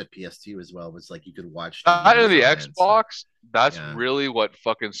make the PS2 as well, was like you could watch That and DVDs the on it and stuff. Xbox, that's Yeah. really what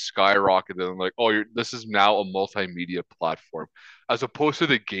fucking skyrocketed. I'm like, oh, this is now a multimedia platform, as opposed to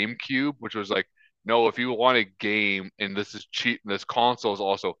the GameCube, which was like, no, if you want a game and this is cheap, and this console is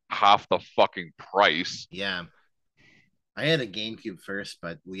also half the fucking price. Yeah. I had a GameCube first,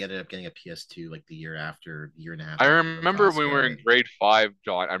 but we ended up getting a PS2 like the year after, year and a half I after the remember when we were Costco. in grade five,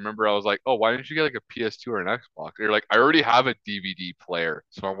 John. I remember I was like, "Oh, why didn't you get like a PS2 or an Xbox?" You're like, "I already have a DVD player,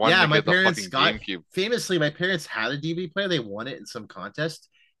 so I wanted Yeah, to my get the parents fucking got GameCube." famously, my parents had a DVD player. They won it in some contest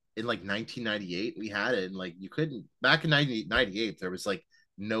in like 1998. We had it, and like you couldn't back in 1998, there was like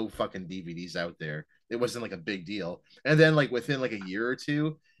no fucking DVDs out there. It wasn't like a big deal. And then like within like a year or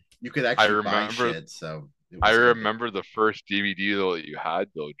two, you could I actually buy remember, shit. So it I was good. remember the first DVD though that you had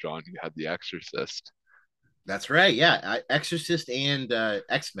though, John. You had The Exorcist. That's right. Yeah, Exorcist and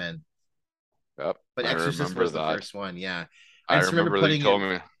X-Men, Yep, but I Exorcist remember was the that. first one. Yeah, I I just remember remember that you putting told in.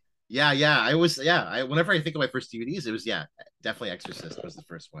 me. Yeah, yeah. I was yeah. I whenever I think of my first DVDs, it was yeah, definitely Exorcist was the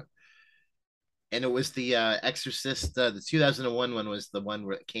first one, and it was the Exorcist. The 2001 one was the one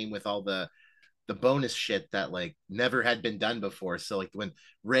where it came with all the bonus shit that like never had been done before. So like when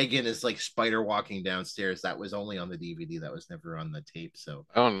Reagan is like spider walking downstairs, that was only on the DVD. That was never on the tape. So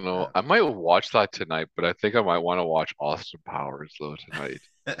I don't know. uh, I might watch that tonight, but I think I might want to watch Austin Powers though tonight.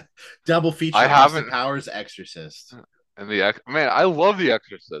 double I feature: Austin haven't, Powers, Exorcist. and man, I love The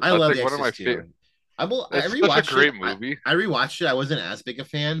Exorcist. I That's love like the one of my Exorcist favorite. too. I It's such a rewatched it. great movie. I rewatched it. I wasn't as big a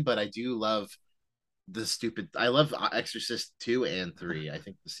fan, but I do love the stupid. I love Exorcist 2 and 3. I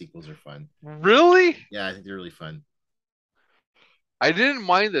think the sequels are fun. Really? Yeah, I think they're really fun. I didn't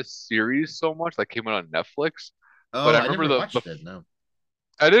mind the series so much that came out on Netflix, but Oh, I I remember never the watched it. No.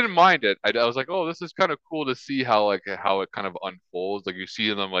 I didn't mind it. I was like, oh, this is kind of cool to see how like how it kind of unfolds. Like you see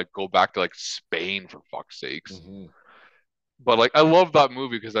them like go back to like Spain for fuck's sakes. Hmm. But like I love that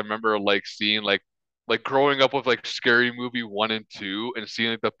movie because I remember like seeing like growing up with like Scary Movie 1 and 2 and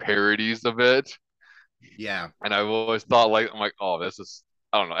seeing like the parodies of it. Yeah. And I've always thought like I'm like, oh, this is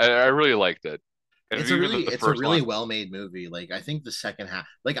I don't know. I really liked it. And even the It's a first really one. well made movie. Like I think the second half,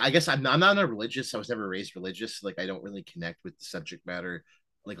 like I guess I'm not a religious. I was never raised religious. Like I don't really connect with the subject matter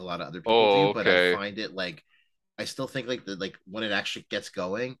like a lot of other people do. Oh, But I okay. find it like I still think like the like when it actually gets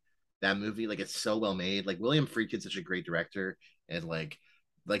going, that movie like it's so well made. Like William Friedkin's such a great director, and like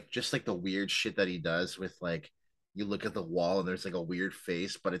just like the weird shit that he does with like you look at the wall and there's like a weird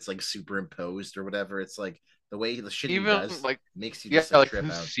face, but it's like superimposed or whatever. It's like the way the shit he Even does like makes you yeah, just like like trip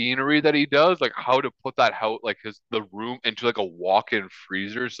his out. scenery that he does, like how to put that how like his the room into like a walk-in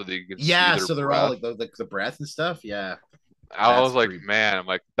freezer so that you can see Yeah, their so they're all breath. like the breath and stuff. Yeah, I that's was like, pretty. man, I'm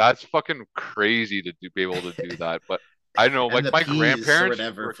like, that's fucking crazy to be able to do that. But I know, And like the my peas or grandparents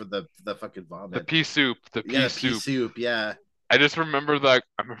whatever were for the fucking the vomit. pea soup, the Yeah, pea the pea soup. soup. Yeah, I just remember that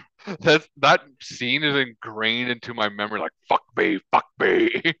that scene is ingrained into my memory, like fuck me, fuck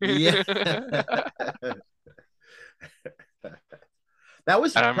me. yeah. That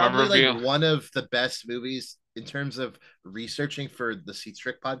was And I probably remember like being, one of the best movies in terms of researching for the Seat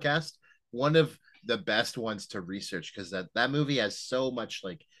Trick podcast. One of the best ones to research because that movie has so much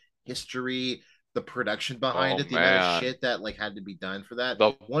like history, the production behind oh it, the amount of man, shit that like had to be done for that.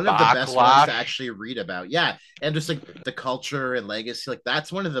 the One of the best ones to backlash. actually read about. Yeah, and just like the culture and legacy, like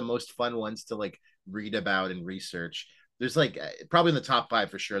that's one of the most fun ones to like read about and research. There's like probably in the top five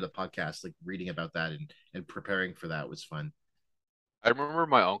for sure. The podcast, like reading about that and preparing for that was fun. I remember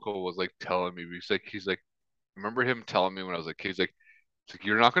my uncle was like telling me, he's like, I remember him telling me when I was a kid, he's like,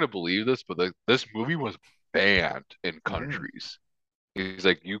 you're not gonna believe this, but like this movie was banned in Mm-hmm. countries. He's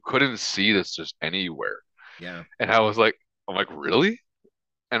like, you couldn't see this just anywhere. Yeah. And I was like, I'm like, really?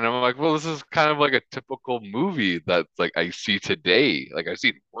 And I'm like, well, this is kind of like a typical movie that like I see today. Like I've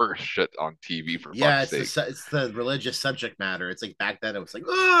seen worse shit on TV for Yeah, fuck's sake. it's the religious subject matter. It's like back then it was like,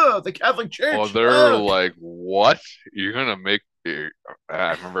 oh, the Catholic Oh, Church. they're Oh, like, what? You're gonna make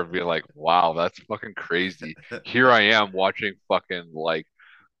I remember being like, wow, that's fucking crazy. Here I am watching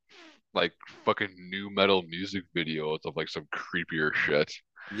like fucking new metal music videos of like some creepier shit.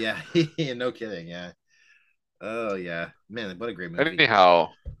 yeah, no kidding. Yeah. Oh yeah, man, what a great movie.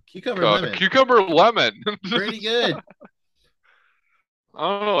 Anyhow, Cucumber Lemon, cucumber lemon. pretty good. I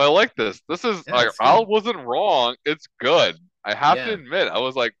don't know. I like this. This is Yeah, like it's I good. wasn't wrong. It's good. I have to Yeah, admit, I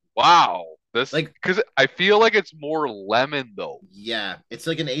was like, wow, this like because I feel like it's more lemon though. yeah, it's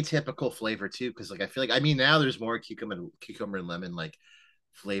like an atypical flavor too. Because like I feel like I mean now there's more cucumber and lemon like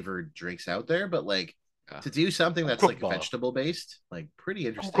flavored drinks out there, but like Yeah. to do something that's like Cucumber, vegetable based, like pretty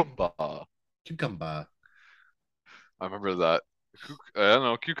interesting. cucumber. Cucumber. I remember that. I don't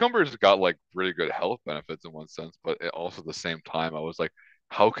know. Cucumbers got like really good health benefits in one sense, but also at the same time, I was like,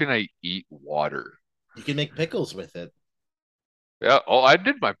 how can I eat water? You can make pickles with it. Yeah. Oh, I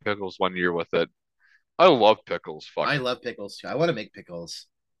did my pickles 1 year with it. I love pickles. I Fucking love pickles too. I want to make pickles.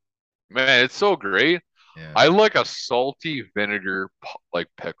 man, it's so great. Yeah, I like a salty vinegar like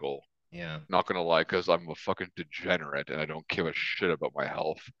pickle. yeah. Not gonna lie, because I'm a fucking degenerate and I don't give a shit about my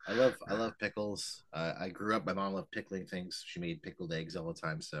health. I love pickles. I grew up. My mom loved pickling things. She made pickled eggs all the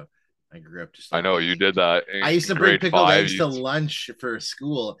time, so I grew up just I like know you did eating. that I used in to bring grade pickled five. eggs You to lunch for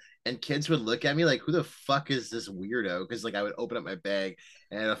school, and kids would look at me like, "Who the fuck is this weirdo?" Because like I would open up my bag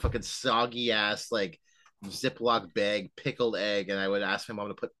and a fucking soggy ass like Ziploc bag pickled egg, and I would ask my mom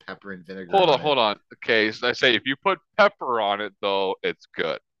to put pepper and vinegar hold on, on it. hold on. Okay, so I say if you put pepper on it though, it's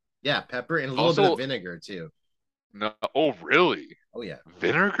good. Yeah, pepper and a little bit of Also, vinegar too. no. Oh, really? Oh yeah,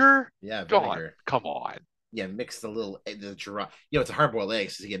 Vinegar? yeah, Don, vinegar. come on. Yeah, mix the little the dry. It's a hard boiled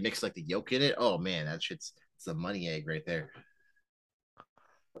egg, so you get mix like the yolk in it. Oh man, that shit's it's a money egg right there.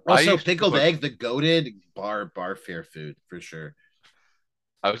 I Also, used to pickled put. egg, the goaded bar fair food for sure.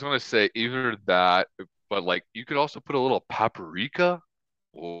 I was gonna say either that, but like you could also put a little paprika.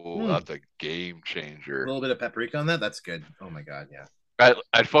 Oh, Hmm. that's a game A changer. little bit of paprika on that. That's good. Oh my god, yeah.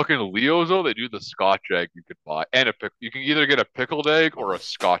 At fucking Leo's though, they do the Scotch egg you could buy, and a pick. You can either get a pickled egg or a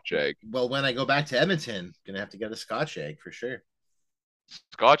Scotch egg. Well, when I go back to Edmonton, gonna have to get a Scotch egg for sure.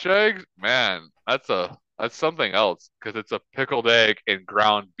 Scotch eggs, man, that's something else because it's a pickled egg and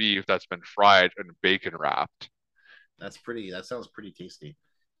ground beef that's been fried and bacon wrapped. That's pretty. That sounds pretty tasty.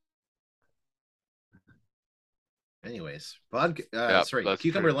 Anyways, Yeah, sorry, that's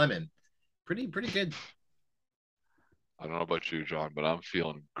cucumber pretty. lemon, pretty good. I don't know about you, John, but I'm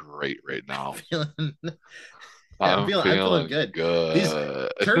feeling great right now. Feeling Yeah, I'm I'm feeling feeling good. These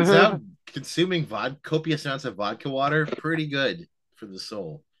good. turns out consuming copious amounts of vodka water pretty good for the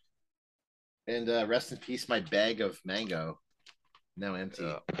soul. And rest in peace, my bag of mango now empty.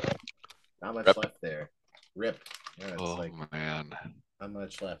 Yeah. Not much Rep. left there. Rip. Yeah, it's Oh like man. not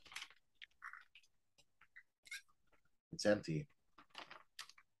much left. It's empty.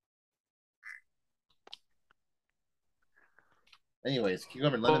 Anyways,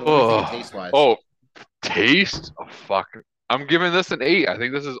 cucumber and lemon. What are we thinking Oh, taste wise? oh, taste? Oh, fuck. I'm giving this an 8. I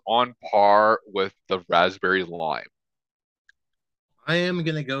think this is on par with the raspberry lime. I am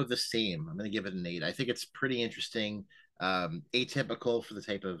gonna go the same. I'm gonna give it an 8. I think it's pretty interesting. Atypical for the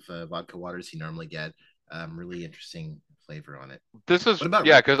type of vodka waters you normally get. Really interesting flavor on it. This is What about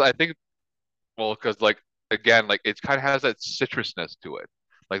yeah, Rick? because I think well, because like again, like it kind of has that citrusness to it,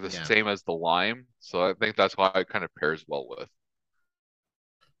 like the Yeah. same as the lime. So I think that's why it kind of pairs well with.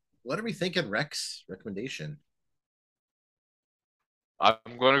 What are we thinking, Rex? Recommendation? I'm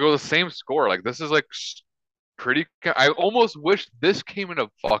going to go the same score. Like this is like pretty. I almost wish this came in a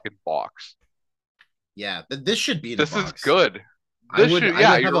fucking box. Yeah, this should be in a This is box. good. This should, I yeah, would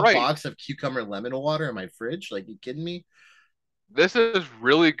have you're a right. box of cucumber lemon water in my fridge. Like, you kidding me? This is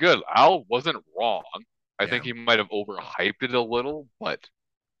really good. Al wasn't wrong. I Yeah. think he might have overhyped it a little, but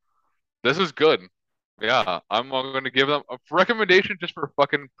this is good. Yeah, I'm going to give them a recommendation just for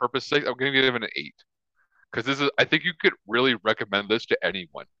fucking purpose sake. I'm going to give it an 8 because this is. I think you could really recommend this to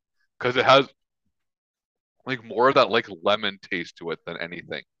anyone because it has like more of that like lemon taste to it than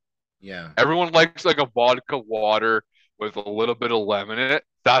anything. Yeah. Everyone likes like a vodka water with a little bit of lemon in it.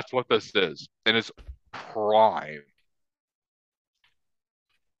 That's what this is, and it's prime.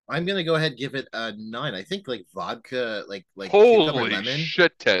 I'm gonna go ahead and give it a 9. I think like vodka, like cucumber Holy lemon.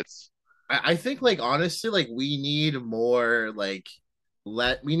 shit tits. I think like honestly, like we need more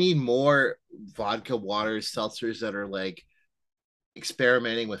we need more vodka waters, seltzers that are like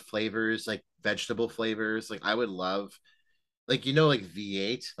experimenting with flavors, like vegetable flavors. Like I would love like like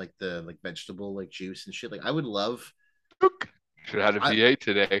V8, like the like vegetable like juice and shit. Like I would love Should have had a I V8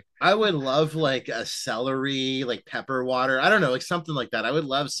 today. I would love like a celery, like pepper water. I don't know, like something like that. I would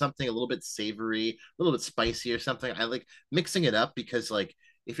love something a little bit savory, a little bit spicy or something. I like mixing it up because like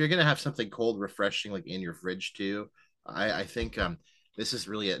if you're gonna have something cold, refreshing, like in your fridge too, I think this is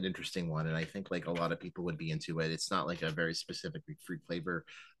really an interesting one, and I think like a lot of people would be into it. It's not like a very specific fruit flavor,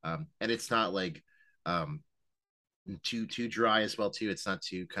 and it's not like um too dry as well too. It's not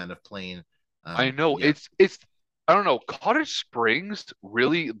too kind of plain. I know Yeah. it's I don't know. Cottage Springs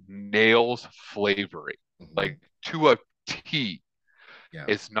really nails flavoring Mhm. like to a T. Yeah.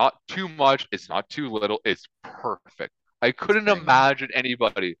 It's not too much. It's not too little. It's perfect. I It's couldn't bang on. imagine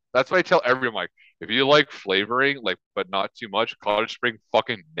anybody. That's why I tell everyone, like, if you like flavoring, like, but not too much, Cottage Spring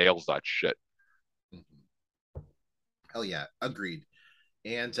fucking nails that shit. Mhm. Hell yeah, agreed.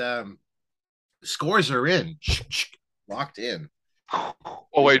 And scores are in, locked in.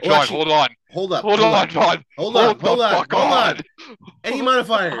 Oh wait, John, Actually, hold on. hold up, Hold hold on, up, John. hold on, Hold the hold on, fuck hold on. on. Any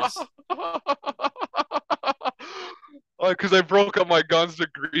modifiers? Because I broke up my guns to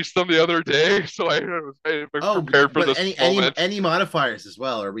grease them the other day, so I was Oh, prepared for but this moment. any modifiers as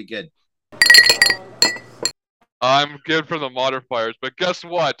well? Are we good? I'm good for the modifiers, but guess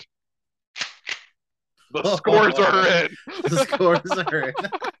what? The scores are The in. scores are in.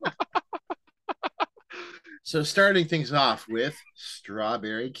 So starting things off with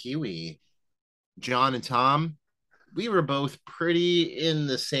strawberry kiwi. John and Tom, we were both pretty in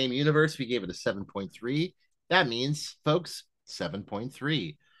the same universe. We gave it a 7.3. That means, folks,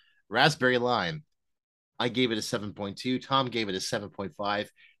 7.3. Raspberry lime. I gave it a 7.2. Tom gave it a 7.5,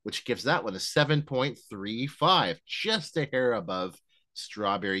 which gives that one a 7.35, just a hair above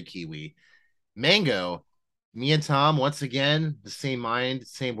strawberry kiwi. Mango, me and Tom, once again, the same mind,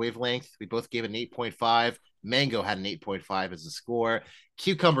 same wavelength. We both gave it an 8.5. Mango had an 8.5 as a score.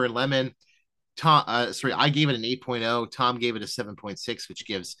 Cucumber and lemon, I gave it an 8.0. Tom gave it a 7.6, which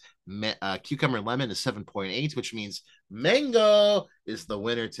gives cucumber and lemon a 7.8, which means mango is the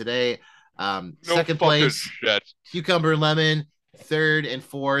winner today. No Second fucking place, shit. cucumber and lemon. Third and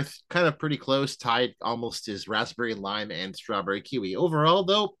fourth, kind of pretty close, tied almost as raspberry lime and strawberry kiwi. Overall,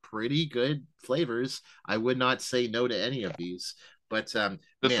 though, pretty good flavors. I would not say no to any of these. But This man,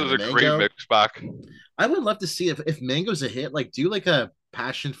 is the a great mango, mix back. I would love to see if mango's a hit, like do like a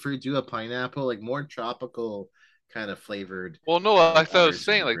passion fruit, do a pineapple, like more tropical kind of flavored Well, no, like I was waters would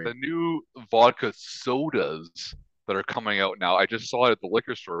saying, be like great. the new vodka sodas that are coming out now. I just saw it at the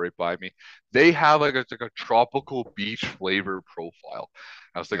liquor store right by me. They have it's like a tropical beach flavor profile.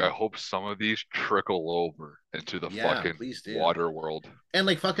 I was like, I Yeah. hope some of these trickle over into the Yeah, fucking please do. water world. And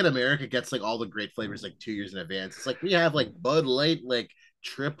like fucking America gets like all the great flavors like 2 years in advance. It's like we have like Bud Light, like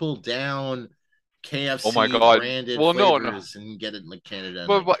triple down Oh my KFC God. branded Well, no. flavors and get it in like Canada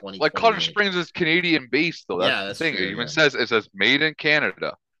in But, like but like Cottage 2028. Springs is Canadian based though. That's Yeah, the that's thing. true. It even Yeah. says made in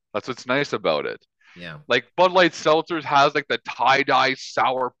Canada. That's what's nice about it. Yeah. Like Bud Light Seltzers has like the tie-dye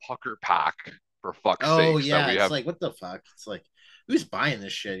sour pucker pack for fuck's Oh sakes that yeah. we It's have. like what the fuck? It's like who's buying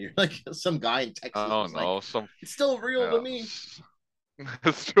this shit? You're like some guy in I Texas don't was like, know. Some it's still real to yeah, me.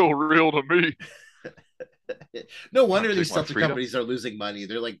 it's still real to me. No Can I wonder these take my seltzer freedom? companies are losing money.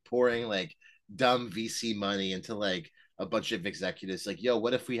 They're like pouring like dumb VC money into like a bunch of executives. Like, yo,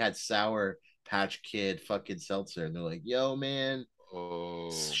 what if we had Sour Patch Kid fucking seltzer? And they're like, yo, man,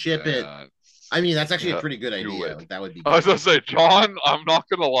 Oh ship it. man. I mean, that's actually a Yeah, pretty good do idea. it. Like, that would be I was good. gonna say, John, I'm not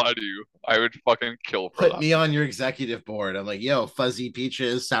gonna lie to you. I would fucking kill for Put me on your executive board. I'm like, yo, Fuzzy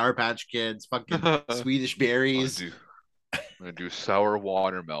Peaches, Sour Patch Kids, fucking that. Swedish I'm gonna berries. do I'm gonna do sour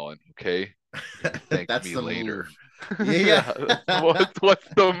watermelon, okay? You can thank That's me the later. move. Yeah. Yeah, what's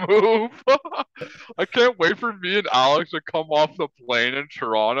the move? I can't wait for me and Alex to come off the plane in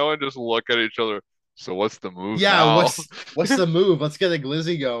Toronto and just look at each other. So what's the move Yeah, now? what's the move? Let's get a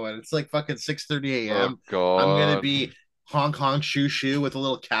glizzy going. It's like fucking 6:30 Oh a.m. I'm gonna God. be honk honk shoo shoo with a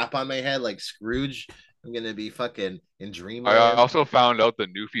little cap on my head like Scrooge. I'm gonna be fucking in I dreamland. also found out the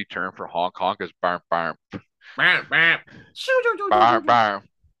Newfie term for Hong Kong is barm barm Bam, bam. Shoo, shoo, shoo, shoo, barm shoo, barm.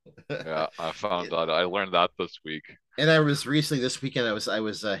 shoo. Yeah, I found that. I learned that this week. And I was recently this weekend. I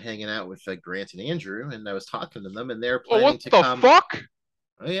was hanging out with Grant and Andrew, and I was talking to them, and they're Oh, planning what to the come. fuck?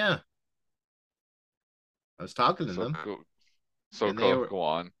 Oh yeah, I was talking to So them, go, so and they go, were go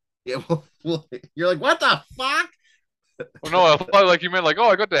on. yeah. Well, you're like, what the fuck? Oh no, I thought like you meant like, oh,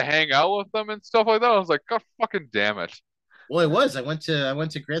 I got to hang out with them and stuff like that. I was like, God fucking damn it. Well, it was. I went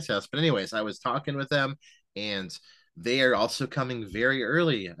to Grant's house, but anyways, I was talking with them, and they are also coming very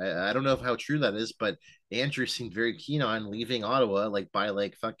early. I don't know if how true that is, but Andrew seemed very keen on leaving Ottawa like by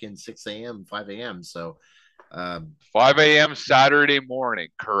like fucking 6 a.m., 5 a.m. So, um, 5 a.m. Saturday morning,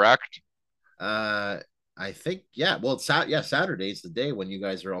 correct? uh, I think yeah. Well, yeah, Saturday's the day when you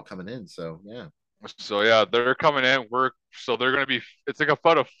guys are all coming in. So yeah, So yeah, they're coming in. So they're gonna be. It's like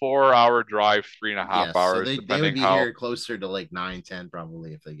about a 4 hour drive, three and a half yes. So hours, they would depending be how. here closer to like 9, 10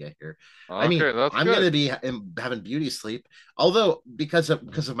 probably if they get here. I mean, Okay, that's I'm good. gonna be having beauty sleep. Although because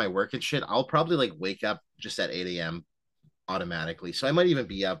of my work and shit, I'll probably like wake up just at 8 a.m. automatically. So I might even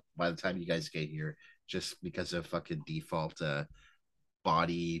be up by the time you guys get here, just because of fucking default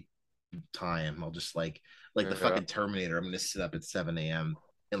body time. I'll just like the Okay. fucking Terminator. I'm gonna sit up at 7 a.m.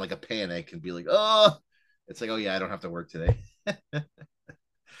 in like a panic and be like, oh, it's like, oh yeah, I don't have to work today.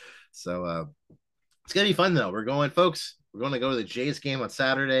 So it's gonna be fun though. We're going, folks. We're going to go to the Jays game on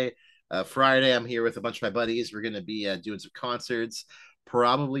Saturday. Friday, I'm here with a bunch of my buddies. We're gonna be doing some concerts,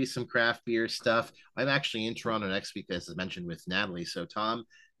 probably some craft beer stuff. I'm actually in Toronto next week, as I mentioned with Natalie. So Tom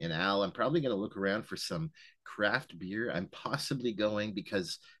and Al, I'm probably gonna look around for some craft beer. I'm possibly going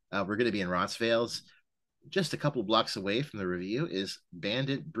because we're gonna be in Rossvale's. Just a couple blocks away from the review is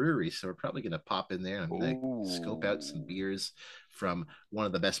Bandit Brewery. So we're probably going to pop in there and I'm going to scope out some Ooh. beers from one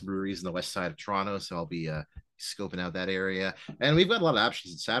of the best breweries in the west side of Toronto. So I'll be scoping out that area. And we've got a lot of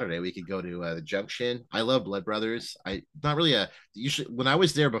options on Saturday. We could go to the Junction. I love Blood Brothers. I not really a usually when I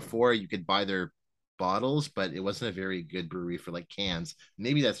was there before, you could buy their bottles, but it wasn't a very good brewery for like cans.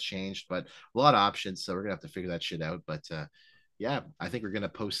 Maybe that's changed, but a lot of options. So we're gonna have to figure that shit out. But yeah, I think we're gonna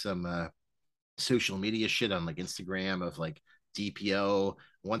post some social media shit on like Instagram of like DPO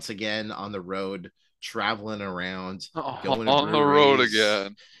once again on the road, traveling around, going to On the road breweries.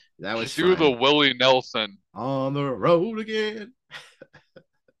 again. That was Just do the fun. Willie Nelson. On the road again.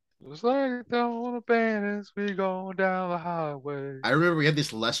 It's like down the band as we go down the highway. I remember we had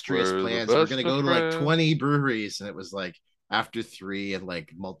this illustrious We're the plans. We're gonna best of go to like friends. 20 breweries, and it was like after three and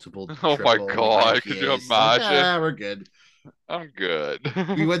like multiple Oh my triple like God, could you IPAs. It's like, imagine? we're good. I'm good.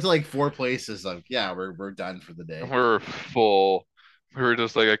 We went to like four places. Like, yeah, we're done for the day. We're full. We were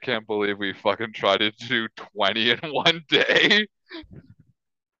just like, I can't believe we fucking tried to do 20 in one day.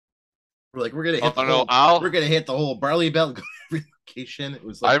 We're like, we're gonna Oh hit the no, whole, we're Al. gonna hit the whole barley belt every location. It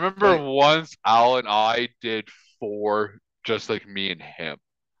was I like remember 20. once Al and I did four, just like me and him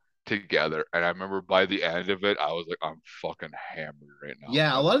together. And I remember by the end of it, I was like, I'm fucking hammered right now.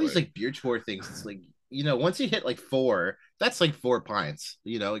 Yeah, a No lot of these way. like beer tour things, it's like, once you hit like four, that's like 4 pints.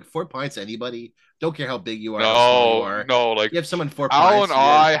 Like 4 pints, anybody, don't care how big you are, how small you No, are. no, like You have someone four Al and pints,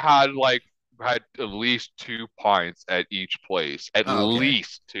 you're I had like had at least 2 pints at each place. At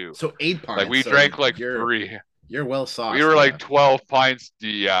least 2. So 8 pints. Like we so drank like you're, 3. You're well sauced. We were like 12 pints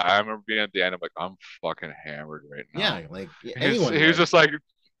deep. Yeah, I remember being at the end. I'm like, I'm fucking hammered right now. Yeah, like anyone. He was just like,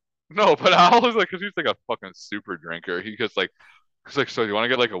 no, but Al was like, because he's like a fucking super drinker. He's like, so do you want to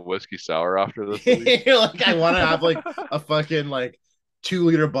get like a whiskey sour after this? You're like, I want to have like a fucking like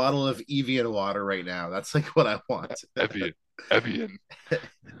 2-liter bottle of Evian water right now. That's like what I want. Evian.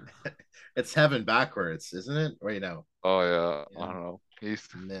 It's heaven backwards, isn't it? Wait, no. Oh yeah. I don't know. He's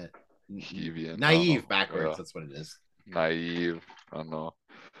Evian. Naive backwards. Yeah. That's what it is. Naive. I don't know.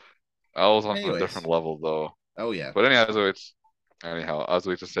 I was on a different level though. Oh yeah. But anyhow, I was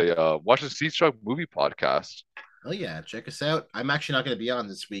going to say, watch the Seed Struck movie podcast. Oh yeah, check us out. I'm actually not going to be on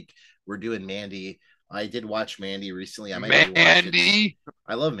this week. We're doing Mandy. I did watch Mandy recently. I might Mandy.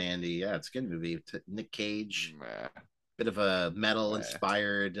 I love Mandy. Yeah, it's a good movie. Nick Cage. Bit of a metal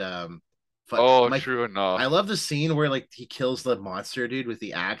inspired. True enough. I love the scene where like he kills the monster dude with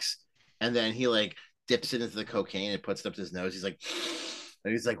the axe, and then he like dips it into the cocaine and puts it up to his nose. He's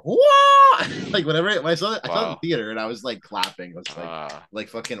like, what? Like whatever. I saw it in the theater and I was like clapping. I was like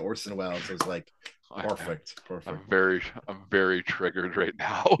fucking Orson Welles. I was like, perfect. I'm very triggered right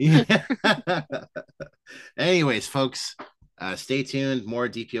now. Anyways, folks, stay tuned. More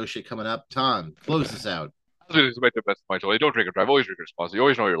DPO shit coming up. Tom, close this out. This is my Domestic Pints Only. Don't drink and drive. Always drink responsibly. You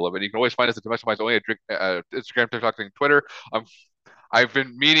always know your limit. You can always find us at Domestic Pints Only at Instagram, TikTok, and Twitter. I've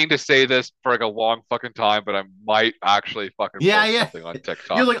been meaning to say this for like a long fucking time, but I might actually fucking post something on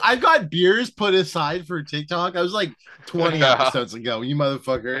TikTok. You're like, I've got beers put aside for TikTok. I was like 20 episodes ago, you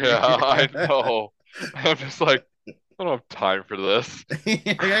motherfucker. Yeah, I know. I'm just like, I don't have time for this.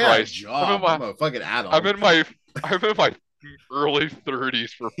 Christ. I'm a fucking adult. I'm in my early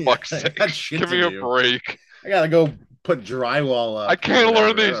 30s for fuck's sake. Give me a break. I gotta go put drywall up. I can't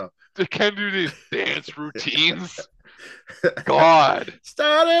learn these. I can't do these dance routines. God.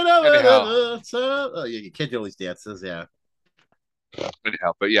 Oh, you can't do all these dances, yeah.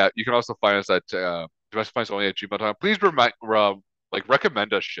 Anyhow, but yeah, you can also find us at domesticpintsonly@gmail.com. Please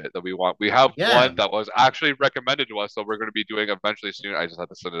recommend us shit that we want. We have one that was actually recommended to us, so we're going to be doing eventually soon. I just had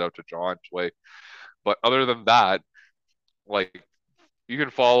to send it out to John's way. But other than that, like, you can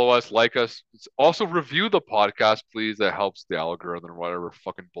follow us, like us. Also review the podcast, please. That helps the algorithm and whatever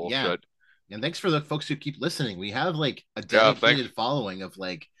fucking bullshit. Yeah. And thanks for the folks who keep listening. We have like a dedicated following of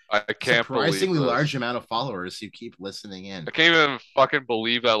like I can't surprisingly large amount of followers who keep listening in. I can't even fucking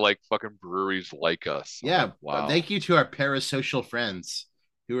believe that like fucking breweries like us. Yeah. Wow. Thank you to our parasocial friends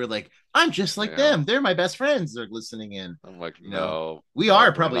who are like, I'm just like them. They're my best friends. They're listening in. I'm like, no. We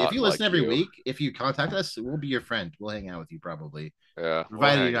are probably. If you listen every week, if you contact us, we'll be your friend. We'll hang out with you probably. Yeah.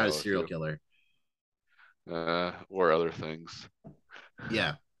 Provided you're not a serial killer. Or other things.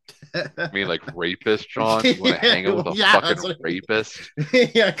 Yeah. I mean, like rapist, John? You want to hang out with a fucking rapist?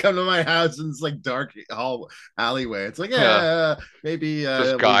 Yeah, come to my house and it's like dark alleyway. It's like, maybe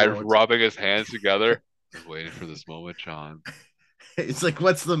this guy rubbing his hands together. I'm waiting for this moment, John. It's like,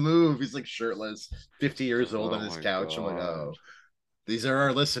 what's the move? He's like shirtless, 50 years old on his couch. God. I'm like, oh, these are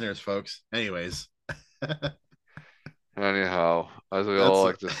our listeners, folks. Anyways. Anyhow, as we all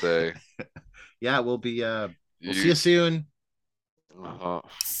like to say. Yeah, we'll be we'll see you soon.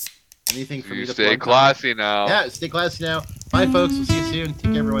 Anything for you to stay classy now. Yeah, stay classy now. Bye, folks. We'll see you soon.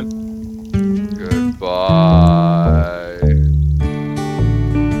 Take care, everyone. Goodbye.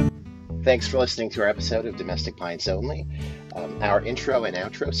 Thanks for listening to our episode of Domestic Pints Only. Our intro and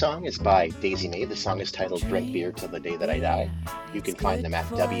outro song is by Daisy Mae. The song is titled Drink Beer Till the Day That I Die. You can find them at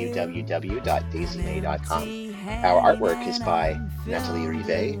www.daisymay.com. Our artwork is by Natalie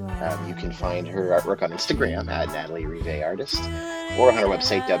Rive. You can find her artwork on Instagram at Natalie Rive Artist, or on our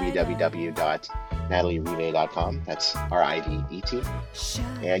website, www.natalierive.com. That's RIVET.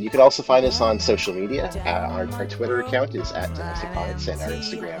 And you can also find us on social media. Our Twitter account is at Domestic Pints, and our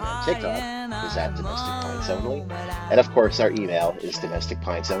Instagram and TikTok is at Domestic Pints Only. And of course, our email is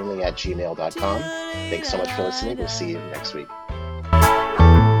domesticpintsonly@gmail.com. Thanks so much for listening. We'll see you next week.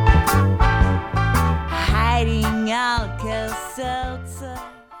 Hiding Alka-Seltzer.